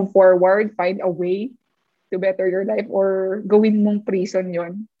move forward, find a way to better your life, or gawin mong prison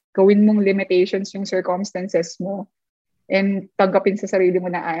yon, gawin mong limitations yung circumstances mo, and tanggapin sa sarili mo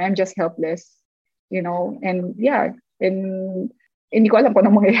na I'm just helpless, and yeah, and hindi ko alam kung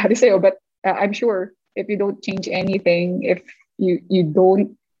anong mangyayari sa'yo, but I'm sure if you don't change anything, if you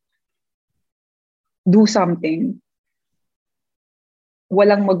don't do something,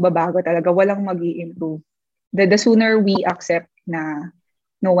 walang magbabago talaga, walang mag-i-improve. The sooner we accept na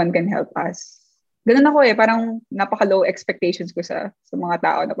no one can help us. Ganun ako eh, parang napaka-low expectations ko sa mga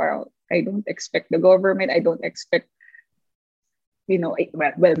tao na parang I don't expect the government, I don't expect,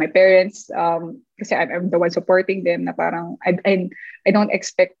 well, my parents, kasi I'm the one supporting them na parang I don't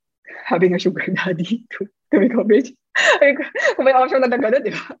expect having a sugar daddy to become rich. Kung may option na gano'n,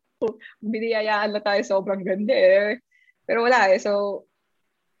 di ba? Biniyayaan na tayo sobrang ganda eh. Pero wala eh. So,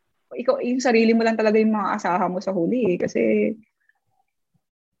 ikaw, yung sarili mo lang talaga yung mga asahan mo sa huli eh. Kasi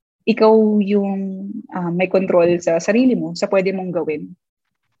ikaw yung may control sa sarili mo, sa pwede mong gawin.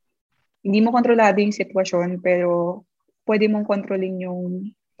 Hindi mo kontrolado yung sitwasyon, pero pwede mong kontrolin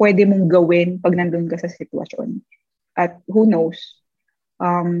yung pwede mong gawin pag nandun ka sa sitwasyon. At who knows,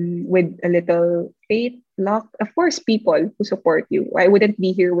 with a little faith, luck, of course, people who support you. I wouldn't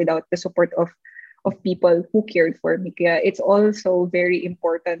be here without the support of people who cared for me. Kaya it's also very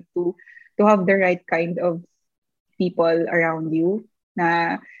important to have the right kind of people around you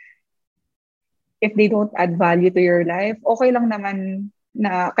na if they don't add value to your life, okay lang naman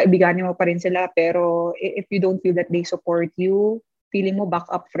na kaibiganin mo pa rin sila, pero if you don't feel that they support you, feeling mo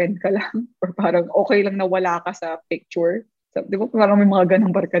backup friend ka lang, or parang okay lang na wala ka sa picture. So, di ba parang may mga ganang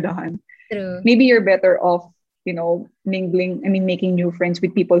barkadahan? True. Maybe you're better off, making new friends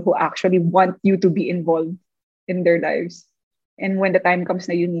with people who actually want you to be involved in their lives. And when the time comes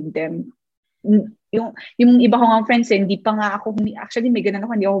na you need them, yung iba ko nga friends hindi pa nga ako, actually may ganun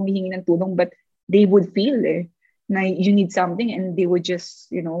ako, hindi ako humihingi ng tulong, but they would feel na you need something and they would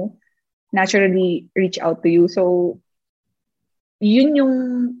just, naturally reach out to you. So, yun yung,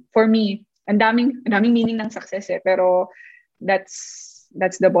 for me, ang daming meaning ng success pero that's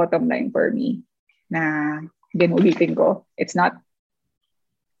the bottom line for me na ginulitin ko. It's not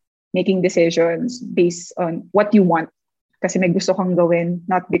making decisions based on what you want kasi may gusto kang gawin,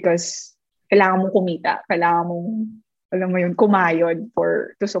 not because kailangan mong kumita, kailangan mong, alam mo yun, kumayod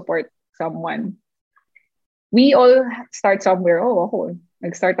to support someone. We all start somewhere. Ako,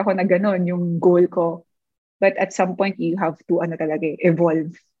 nag-start ako na gano'n, yung goal ko. But at some point, you have to,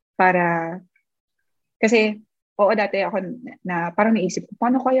 evolve. Kasi, dati ako na parang naisip ko,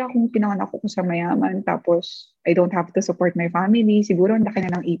 paano kaya kung pinanganak ko sa mayaman, tapos I don't have to support my family, siguro ang laki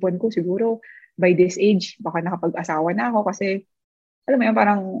na ng ipon ko, siguro by this age, baka nakapag-asawa na ako kasi, alam mo yun,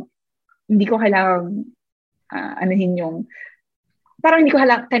 parang hindi ko kailangang parang hindi ko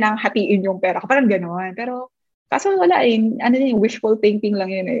kailangang hatiin yung pera ko, parang gano'n. Pero Kaso wala wishful thinking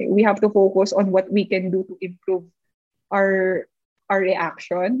lang yun eh. We have to focus on what we can do to improve our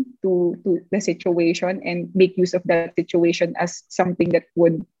reaction to the situation and make use of that situation as something that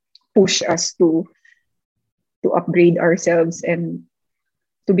would push us to upgrade ourselves and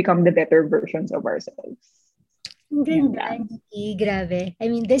to become the better versions of ourselves. Ang ganda, Nikki. Grabe. I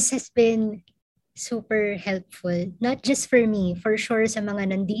mean, this has been super helpful. Not just for me, for sure sa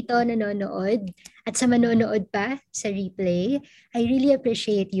mga nandito nanonood at sa manonood pa sa replay. I really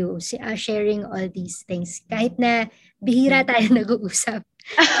appreciate you sharing all these things. Kahit na bihira tayo nag-uusap.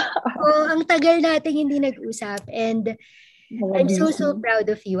 So, ang tagal natin hindi nag-usap and I'm so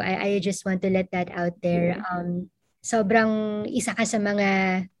proud of you. I just want to let that out there. Sobrang isa ka sa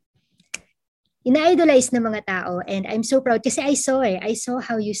mga ina-idolize ng mga tao and I'm so proud kasi I saw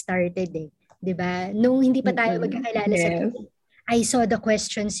how you started eh. 'Di ba? Nung hindi pa tayo magkakilala sa I saw the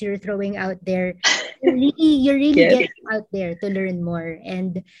questions you're throwing out there. You're really getting out there to learn more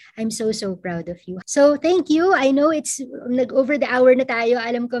and I'm so proud of you. So thank you. I know it's over the hour na tayo.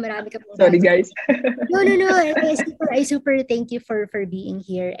 Alam ko marami ka pong Sorry guys. No. I super thank you for being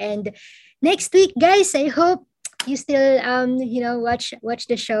here. And next week guys, I hope you still watch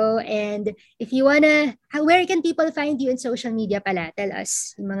the show, and if you wanna, where can people find you in social media pala? Tell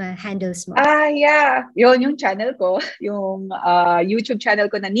us yung mga handles mo. Yeah, yung channel ko, yung YouTube channel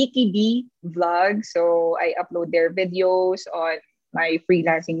ko na Nikki B Vlog. So I upload their videos on my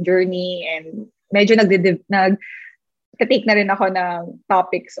freelancing journey and medyo take na rin ako ng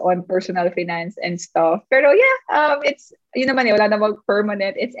topics on personal finance and stuff. Pero it's yun naman wala namang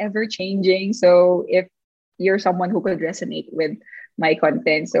permanent, it's ever changing. So if you're someone who could resonate with my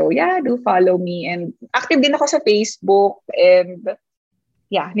content. So do follow me. And active din ako sa Facebook and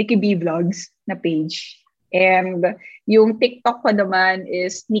Nikki B Vlogs na page. And yung TikTok ko naman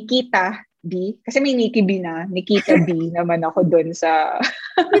is Nikita B. Kasi may Nikki B na. Nikita B naman ako dun sa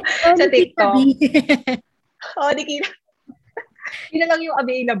sa TikTok. Nikita. Yun na lang yung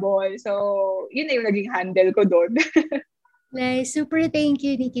available. So, yun na yung naging handle ko dun. Nice. Super thank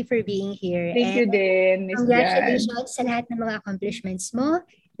you, Nikki, for being here. Thank you din, Miss Congratulations sa lahat ng mga accomplishments mo.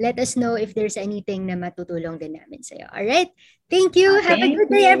 Let us know if there's anything na matutulong din namin sa'yo. Alright? Thank you. Have a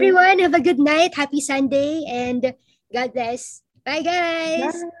good day, everyone. Have a good night. Happy Sunday. And God bless. Bye,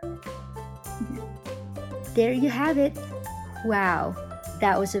 guys. Bye. There you have it. Wow.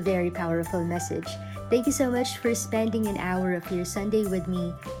 That was a very powerful message. Thank you so much for spending an hour of your Sunday with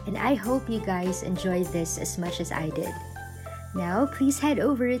me. And I hope you guys enjoyed this as much as I did. Now, please head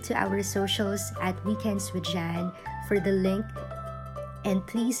over to our socials at Weekends with Jan for the link. And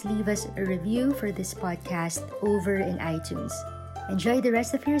please leave us a review for this podcast over in iTunes. Enjoy the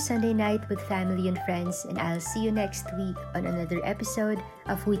rest of your Sunday night with family and friends, and I'll see you next week on another episode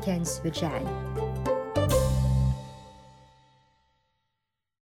of Weekends with Jan.